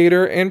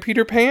alligator and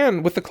Peter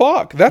Pan with the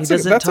clock. That's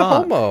a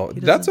homo.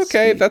 That's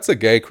okay. Speak. That's a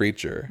gay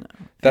creature. No.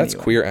 That's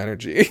queer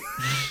energy.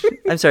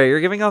 I'm sorry,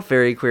 you're giving off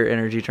very queer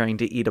energy trying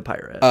to eat a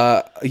pirate.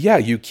 Yeah,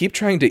 you keep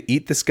trying to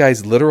eat this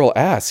guy's literal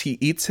ass. He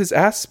eats his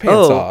ass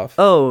pants off.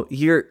 Oh,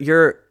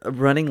 you're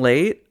running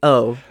late?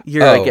 Oh,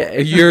 you're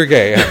gay. You're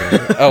gay.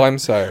 Oh, I'm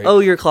sorry. Oh,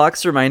 your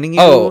clock's reminding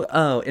you?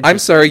 Oh, I'm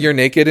sorry, you're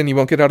naked and you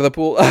won't get out of the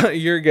pool?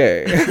 You're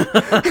gay.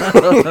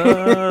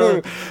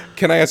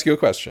 Can I ask you a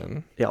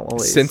question? Yeah, well,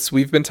 please. Since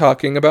we've been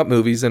talking about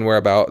movies and we're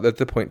about at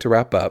the point to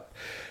wrap up,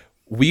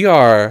 we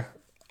are...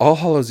 All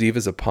Hallows Eve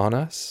is upon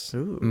us.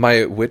 Ooh.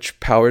 My witch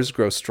powers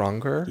grow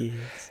stronger.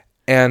 Yes.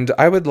 And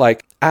I would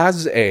like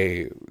as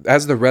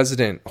the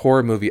resident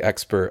horror movie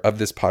expert of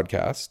this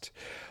podcast,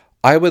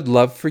 I would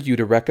love for you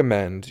to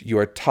recommend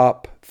your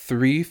top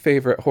 3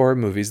 favorite horror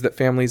movies that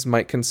families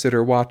might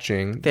consider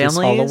watching this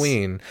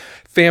Halloween.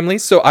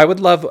 Families. So I would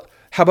love,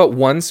 how about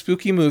one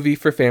spooky movie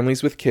for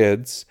families with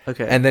kids?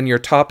 Okay. And then your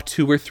top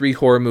 2 or 3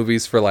 horror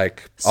movies for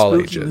like all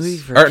Spooky ages. movie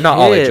for Or not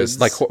all ages, kids.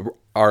 like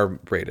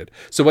R-rated.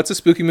 So what's a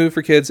spooky movie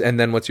for kids, and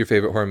then what's your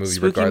favorite horror movie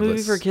Spooky regardless?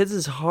 movie for kids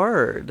is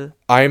hard.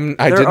 I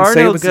didn't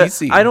say it was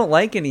easy. I don't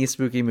like any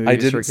spooky movies. I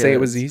didn't for kids. say it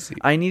was easy.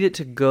 I need it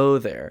to go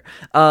there.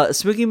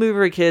 Spooky movie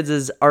for kids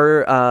is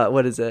our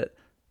what is it?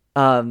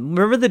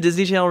 Remember the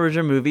Disney Channel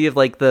original movie of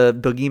like the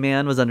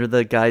boogeyman was under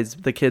the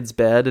kid's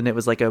bed, and it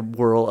was like a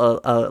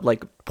world,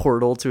 like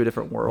portal to a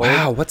different world.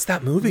 Wow, what's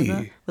that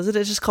movie? Was it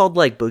just called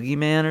like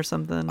Boogeyman or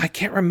something? I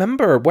can't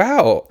remember.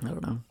 Wow. I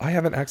don't know. I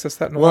haven't accessed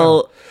that in a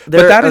while.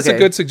 But that is a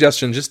good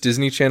suggestion. Just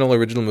Disney Channel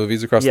original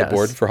movies across the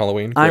board for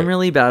Halloween. Great. I'm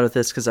really bad with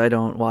this because I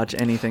don't watch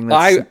anything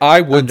that's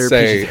I would under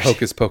say PG-13.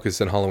 Hocus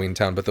Pocus and Halloween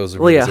Town, but those are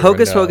Well, yeah,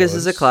 Hocus Pocus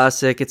is a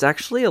classic. It's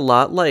actually a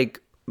lot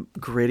like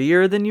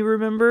grittier than you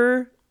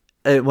remember.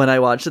 When I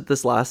watched it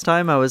this last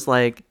time, I was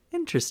like,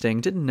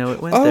 interesting. Didn't know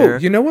it went there. Oh,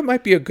 you know what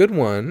might be a good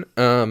one?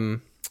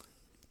 Do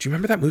you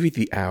remember that movie,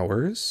 The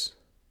Hours?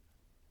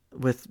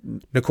 With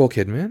Nicole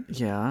Kidman?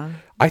 Yeah.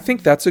 I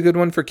think that's a good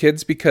one for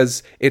kids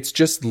because it's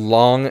just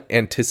long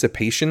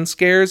anticipation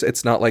scares.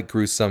 It's not like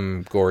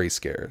gruesome, gory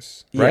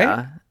scares,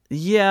 right?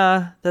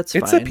 Yeah, that's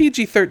fine. It's a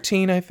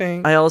PG-13, I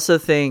think. I also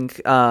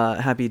think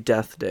Happy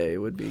Death Day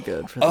would be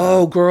good for that.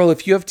 Oh, girl,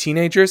 if you have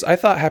teenagers, I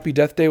thought Happy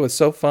Death Day was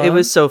so fun. It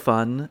was so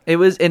fun. It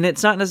was, and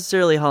it's not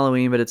necessarily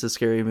Halloween, but it's a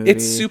scary movie.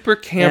 It's super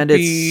campy. And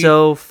it's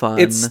so fun.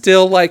 It's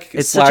still like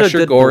it's slasher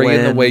slasher gory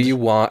blend. in the way you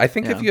want. I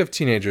think if you have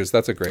teenagers,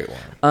 that's a great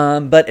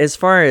one. But as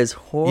far as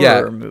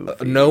horror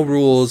movies, no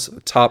rules,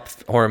 top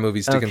horror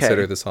movies to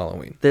consider this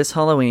Halloween. This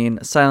Halloween,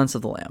 Silence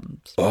of the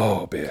Lambs.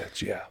 Oh,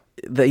 bitch, yeah.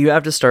 That you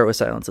have to start with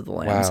Silence of the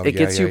Lambs. Wow, it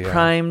gets you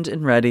primed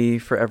and ready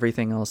for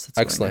everything else that's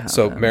excellent. Going to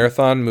So happen.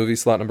 marathon movie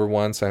slot number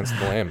 1, Silence of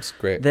the Lambs.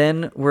 Great.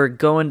 Then we're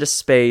going to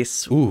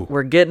space. Ooh.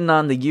 We're getting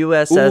on the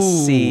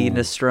USSC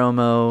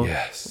Nostromo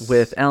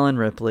with Ellen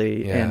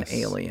Ripley and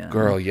Alien.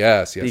 Girl,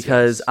 yes.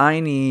 Because I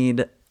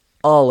need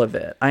all of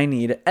it. I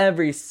need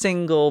every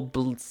single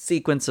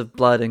sequence of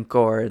blood and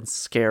gore and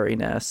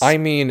scariness. I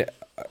mean,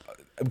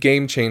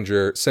 game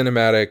changer,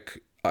 cinematic,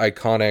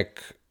 iconic,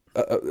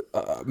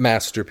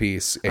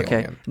 masterpiece, Alien.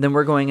 Okay. Then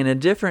we're going in a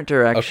different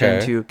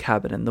direction to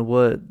Cabin in the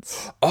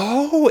Woods.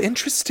 Oh,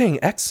 interesting.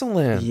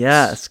 Excellent.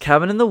 Yes.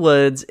 Cabin in the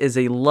Woods is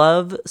a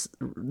love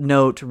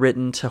note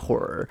written to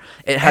horror.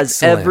 It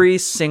has every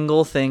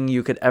single thing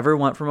you could ever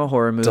want from a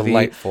horror movie.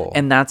 Delightful.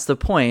 And that's the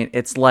point.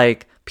 It's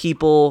like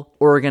people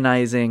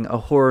organizing a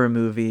horror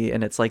movie,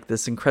 and it's like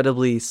this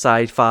incredibly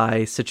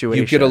sci-fi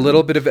situation. You get a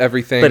little bit of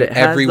everything, but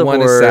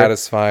everyone is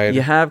satisfied.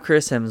 You have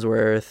Chris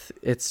Hemsworth.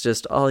 It's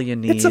just all you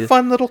need. It's a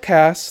fun little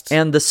cast.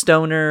 And the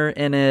stoner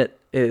in it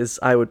is,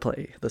 I would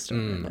play the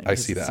stoner. I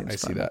see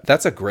that.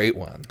 That's a great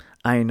one.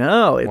 I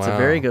know. It's a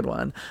very good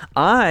one.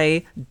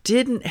 I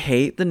didn't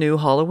hate the new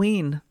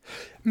Halloween.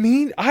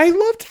 I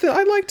liked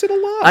it a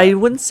lot. I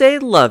wouldn't say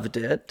loved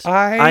it.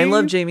 I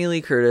love Jamie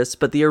Lee Curtis,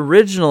 but the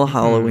original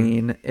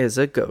Halloween is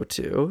a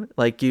go-to.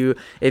 Like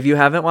if you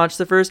haven't watched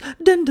the first, watch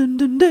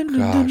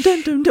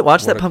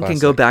that pumpkin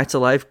go back to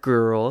life,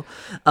 girl.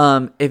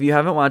 If you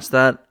haven't watched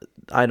that,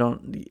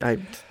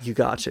 you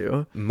got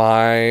to.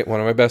 One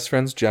of my best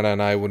friends, Jenna,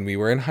 and I, when we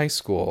were in high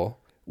school,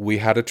 we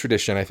had a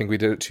tradition. I think we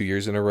did it 2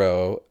 years in a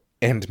row.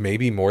 And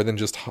maybe more than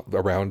just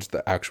around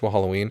the actual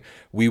Halloween,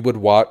 we would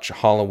watch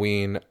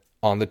Halloween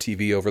on the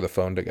TV over the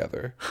phone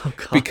together.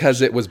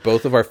 Because it was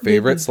both of our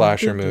favorite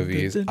slasher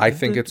movies. I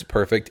think it's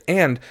perfect.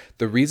 And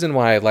the reason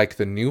why I like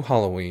the new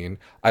Halloween,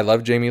 I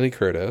love Jamie Lee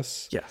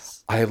Curtis.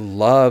 Yes. I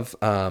love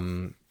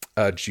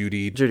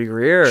Judy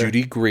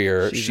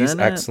Greer. She's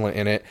excellent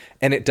in it.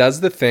 And it does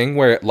the thing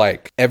where it,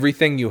 like,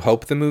 everything you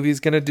hope the movie's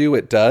going to do,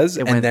 it does.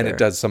 And then it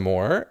does some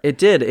more. It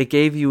did. It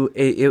gave you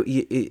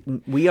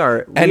we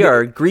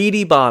are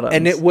greedy bottoms.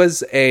 And it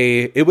was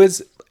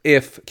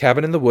if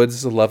Cabin in the Woods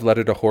is a love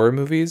letter to horror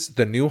movies,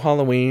 the new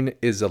Halloween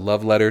is a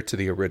love letter to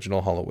the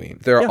original Halloween.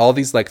 There are all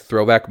these like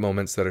throwback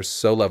moments that are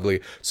so lovely.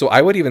 So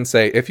I would even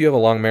say, if you have a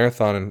long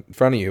marathon in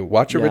front of you,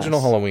 watch original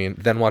Halloween,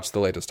 then watch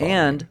the latest Halloween.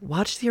 And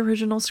watch the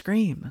original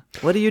Scream.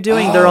 What are you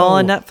doing? They're all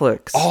on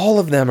Netflix. All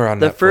of them are on Netflix.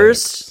 The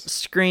first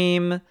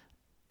Scream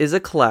is a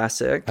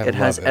classic. It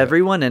has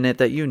everyone in it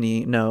that you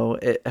know.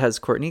 It has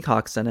Courtney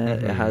Cox in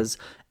it. It has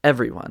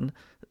everyone.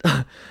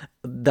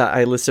 That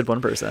I listed one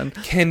person.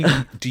 You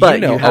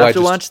have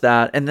to watch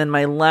that. And then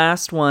my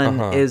last one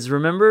is,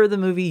 remember the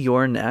movie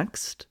You're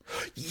Next?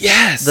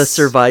 Yes. The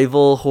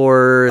survival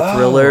horror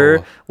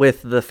thriller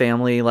with the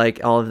family,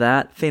 like all of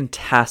that.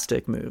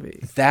 Fantastic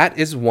movie. That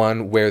is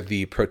one where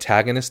the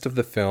protagonist of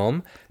the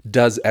film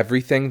does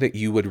everything that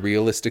you would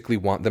realistically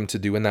want them to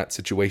do in that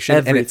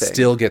situation. And it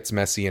still gets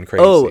messy and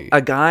crazy. Oh,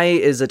 a guy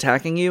is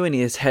attacking you and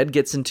his head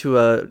gets into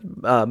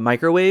a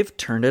microwave.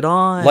 Turn it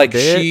on. Like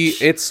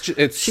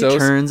bitch. she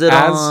turns it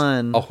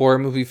on. A horror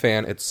movie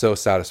fan, it's so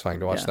satisfying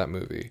to watch that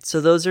movie. So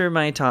those are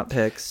my top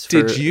picks.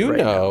 Did you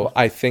know,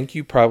 I think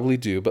you probably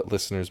do, but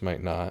listeners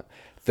might not,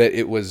 that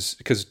it was,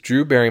 because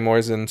Drew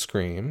Barrymore's in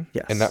Scream,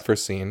 in that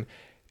first scene,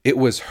 it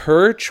was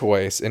her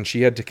choice, and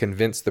she had to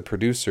convince the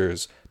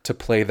producers to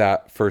play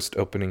that first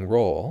opening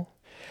role.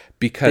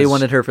 Because they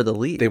wanted her for the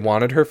lead. They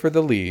wanted her for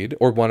the lead,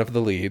 or one of the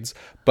leads,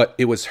 but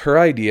it was her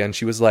idea, and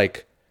she was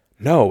like,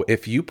 no,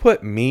 if you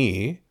put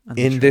me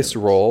in this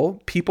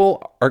role,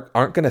 people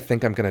aren't going to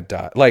think I'm going to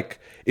die. Like,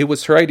 it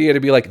was her idea to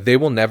be like, they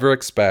will never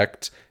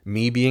expect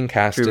me being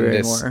cast in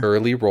this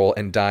early role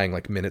and dying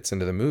like minutes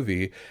into the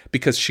movie,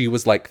 because she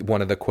was like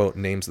one of the quote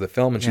names of the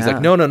film. And she's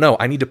like, no,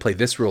 I need to play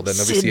this role that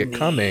nobody see it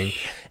coming.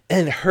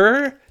 And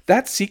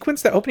that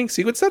sequence, that opening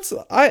sequence, that's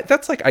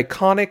like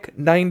iconic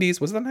 90s.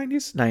 Was it the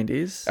 90s?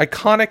 90s.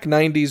 Iconic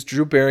 90s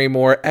Drew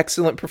Barrymore,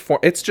 excellent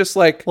performance. It's just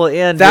like,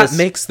 and that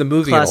makes the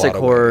movie classic in a lot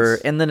of horror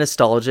ways. And the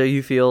nostalgia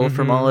you feel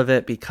from all of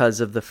it because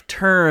of the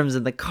terms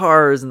and the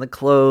cars and the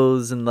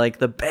clothes and like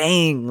the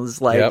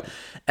bangs, like,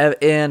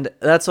 and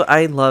that's what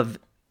I love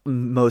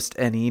most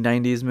any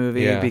 90s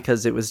movie,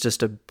 because it was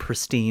just a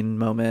pristine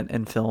moment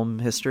in film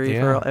history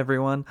for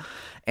everyone.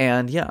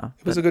 And it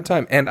was a good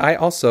time. And I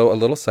also, a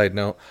little side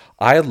note,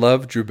 I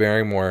love Drew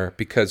Barrymore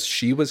because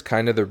she was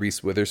kind of the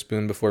Reese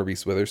Witherspoon before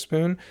Reese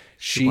Witherspoon.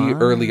 She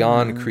early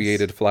on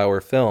created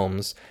Flower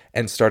Films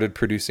and started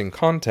producing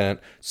content.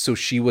 So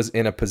she was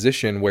in a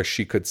position where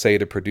she could say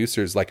to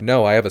producers like,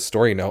 no, I have a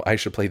story note. I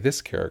should play this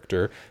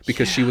character,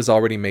 because she was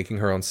already making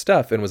her own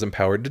stuff and was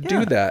empowered to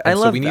do that. And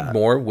so we need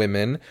more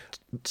women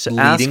to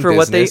ask for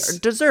what they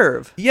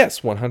deserve.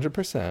 Yes,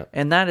 100%.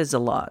 And that is a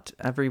lot.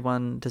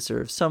 Everyone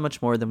deserves so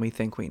much more than we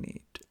think we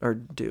need or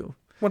do.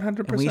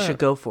 100%. And we should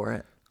go for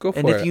it.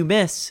 And if you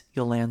miss,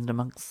 you'll land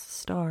amongst the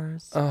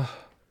stars. Oh,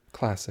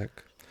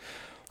 classic.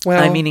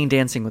 Well, I'm meaning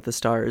Dancing with the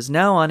Stars,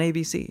 now on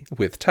ABC.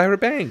 With Tyra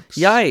Banks.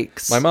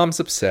 Yikes. My mom's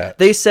upset.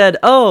 They said,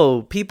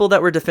 people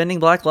that were defending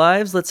Black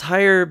lives, let's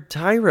hire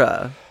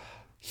Tyra.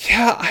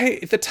 Yeah,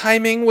 the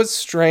timing was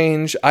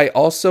strange. I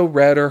also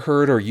read or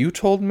heard, or you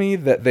told me,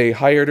 that they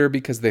hired her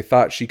because they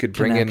thought she could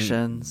bring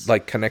in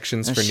like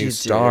connections for new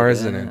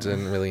stars, and it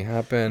didn't really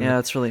happen. Yeah,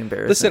 it's really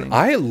embarrassing. Listen,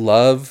 I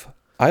love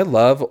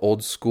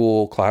old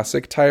school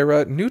classic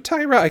Tyra. New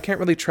Tyra, I can't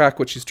really track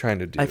what she's trying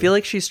to do. I feel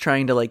like she's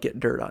trying to like get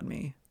dirt on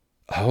me.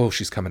 Oh,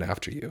 she's coming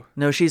after you.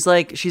 No, she's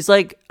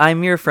like,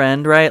 I'm your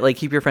friend, right? Like,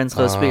 keep your friends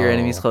close, but your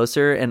enemies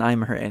closer, and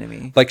I'm her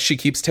enemy. Like, she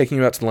keeps taking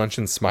you out to lunch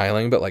and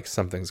smiling, but like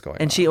something's going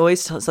on. And she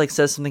always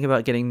says something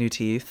about getting new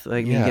teeth,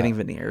 like getting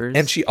veneers.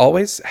 And she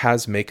always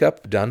has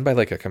makeup done by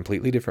like a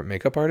completely different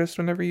makeup artist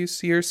whenever you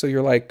see her. So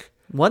you're like,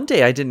 one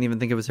day I didn't even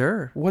think it was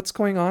her. What's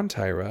going on,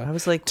 Tyra? I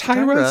was like,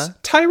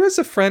 Tyra's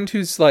a friend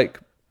who's like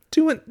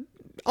doing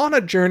on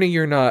a journey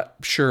you're not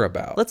sure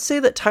about. Let's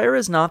say that Tyra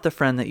is not the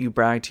friend that you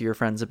brag to your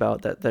friends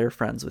about that they're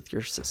friends with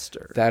your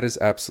sister. That is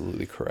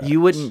absolutely correct.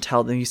 You wouldn't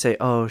tell them. You say,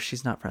 "Oh,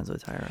 she's not friends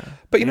with Tyra."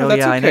 But you know,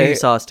 that's okay. I know you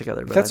saw us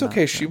together, but that's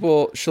okay.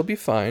 She'll be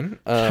fine.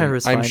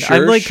 Tyra's fine.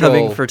 I'm like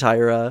coming for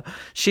Tyra.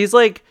 She's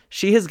like,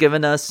 she has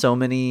given us so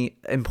many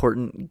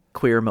important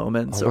queer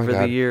moments over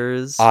the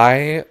years.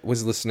 I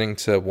was listening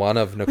to one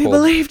of Nicole. We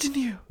believed in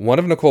you. One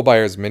of Nicole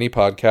Byer's mini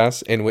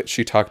podcasts in which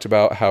she talked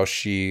about how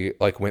she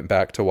like went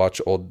back to watch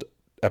old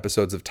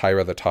episodes of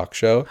Tyra the Talk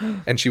Show,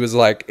 and she was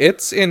like,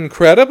 it's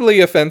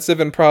incredibly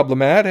offensive and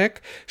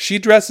problematic. She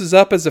dresses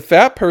up as a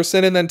fat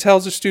person and then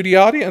tells her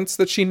studio audience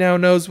that she now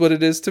knows what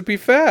it is to be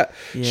fat.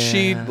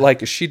 She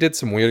did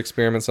some weird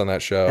experiments on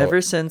that show. Ever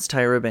since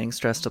Tyra Banks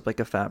dressed up like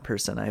a fat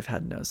person, I've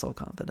had no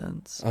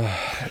self-confidence.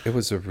 It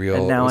was a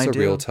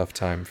real tough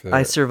time for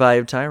I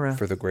survived Tyra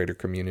for the greater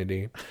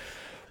community.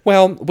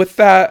 Well, with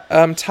that,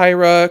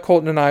 Tyra,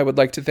 Colton, and I would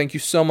like to thank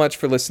you so much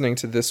for listening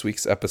to this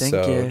week's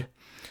episode. Thank you.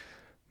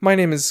 My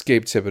name is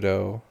Gabe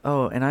Thibodeau.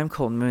 Oh, and I'm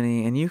Colton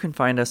Mooney, and you can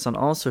find us on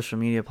all social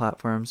media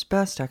platforms,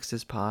 Best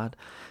Exes Pod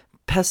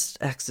at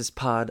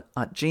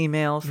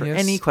Gmail for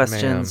any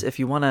questions. If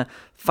you want to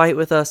fight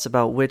with us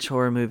about which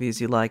horror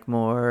movies you like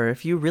more,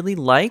 if you really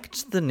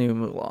liked the new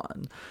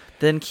Mulan,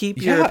 then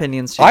keep your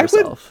opinions to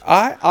yourself.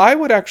 I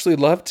would actually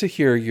love to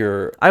hear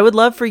your... I would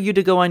love for you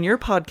to go on your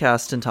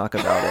podcast and talk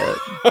about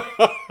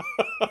it.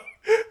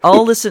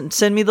 I'll listen.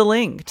 Send me the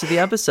link to the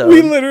episode.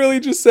 We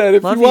literally just said,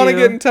 if you want to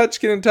get in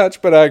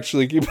touch, but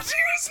actually keep it to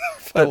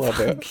yourself. I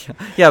love it.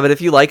 Yeah, but if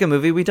you like a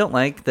movie we don't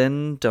like,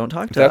 then don't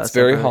talk to us. That's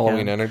very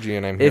Halloween energy,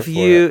 and I'm here for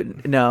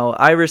it. No,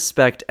 I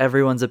respect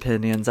everyone's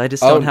opinions. I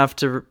just don't have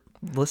to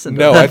listen to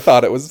them. No, I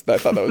thought that was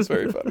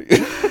very funny.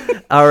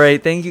 All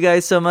right, thank you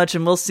guys so much,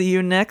 and we'll see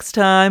you next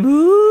time.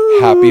 Ooh.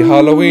 Happy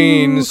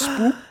Halloween.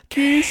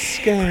 spooky,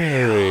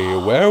 scary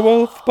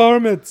werewolf bar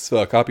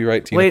mitzvah.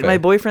 Copyright Tina Wait, Fey. my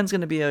boyfriend's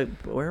gonna be a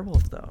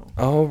werewolf though.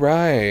 Oh,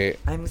 right.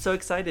 I'm so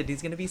excited.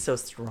 He's gonna be so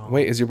strong.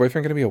 Wait, is your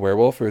boyfriend gonna be a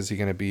werewolf, or is he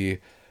gonna be?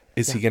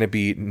 Is he gonna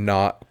be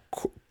not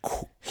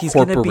He's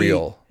corporeal? gonna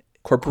be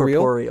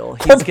Corporeal.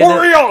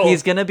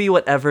 He's gonna be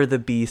whatever the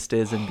Beast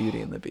is in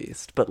Beauty and the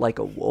Beast, but like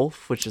a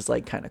wolf, which is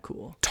like kind of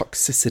cool.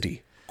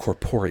 Toxicity.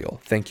 Corporeal.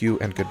 Thank you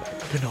and goodbye.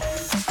 Good night.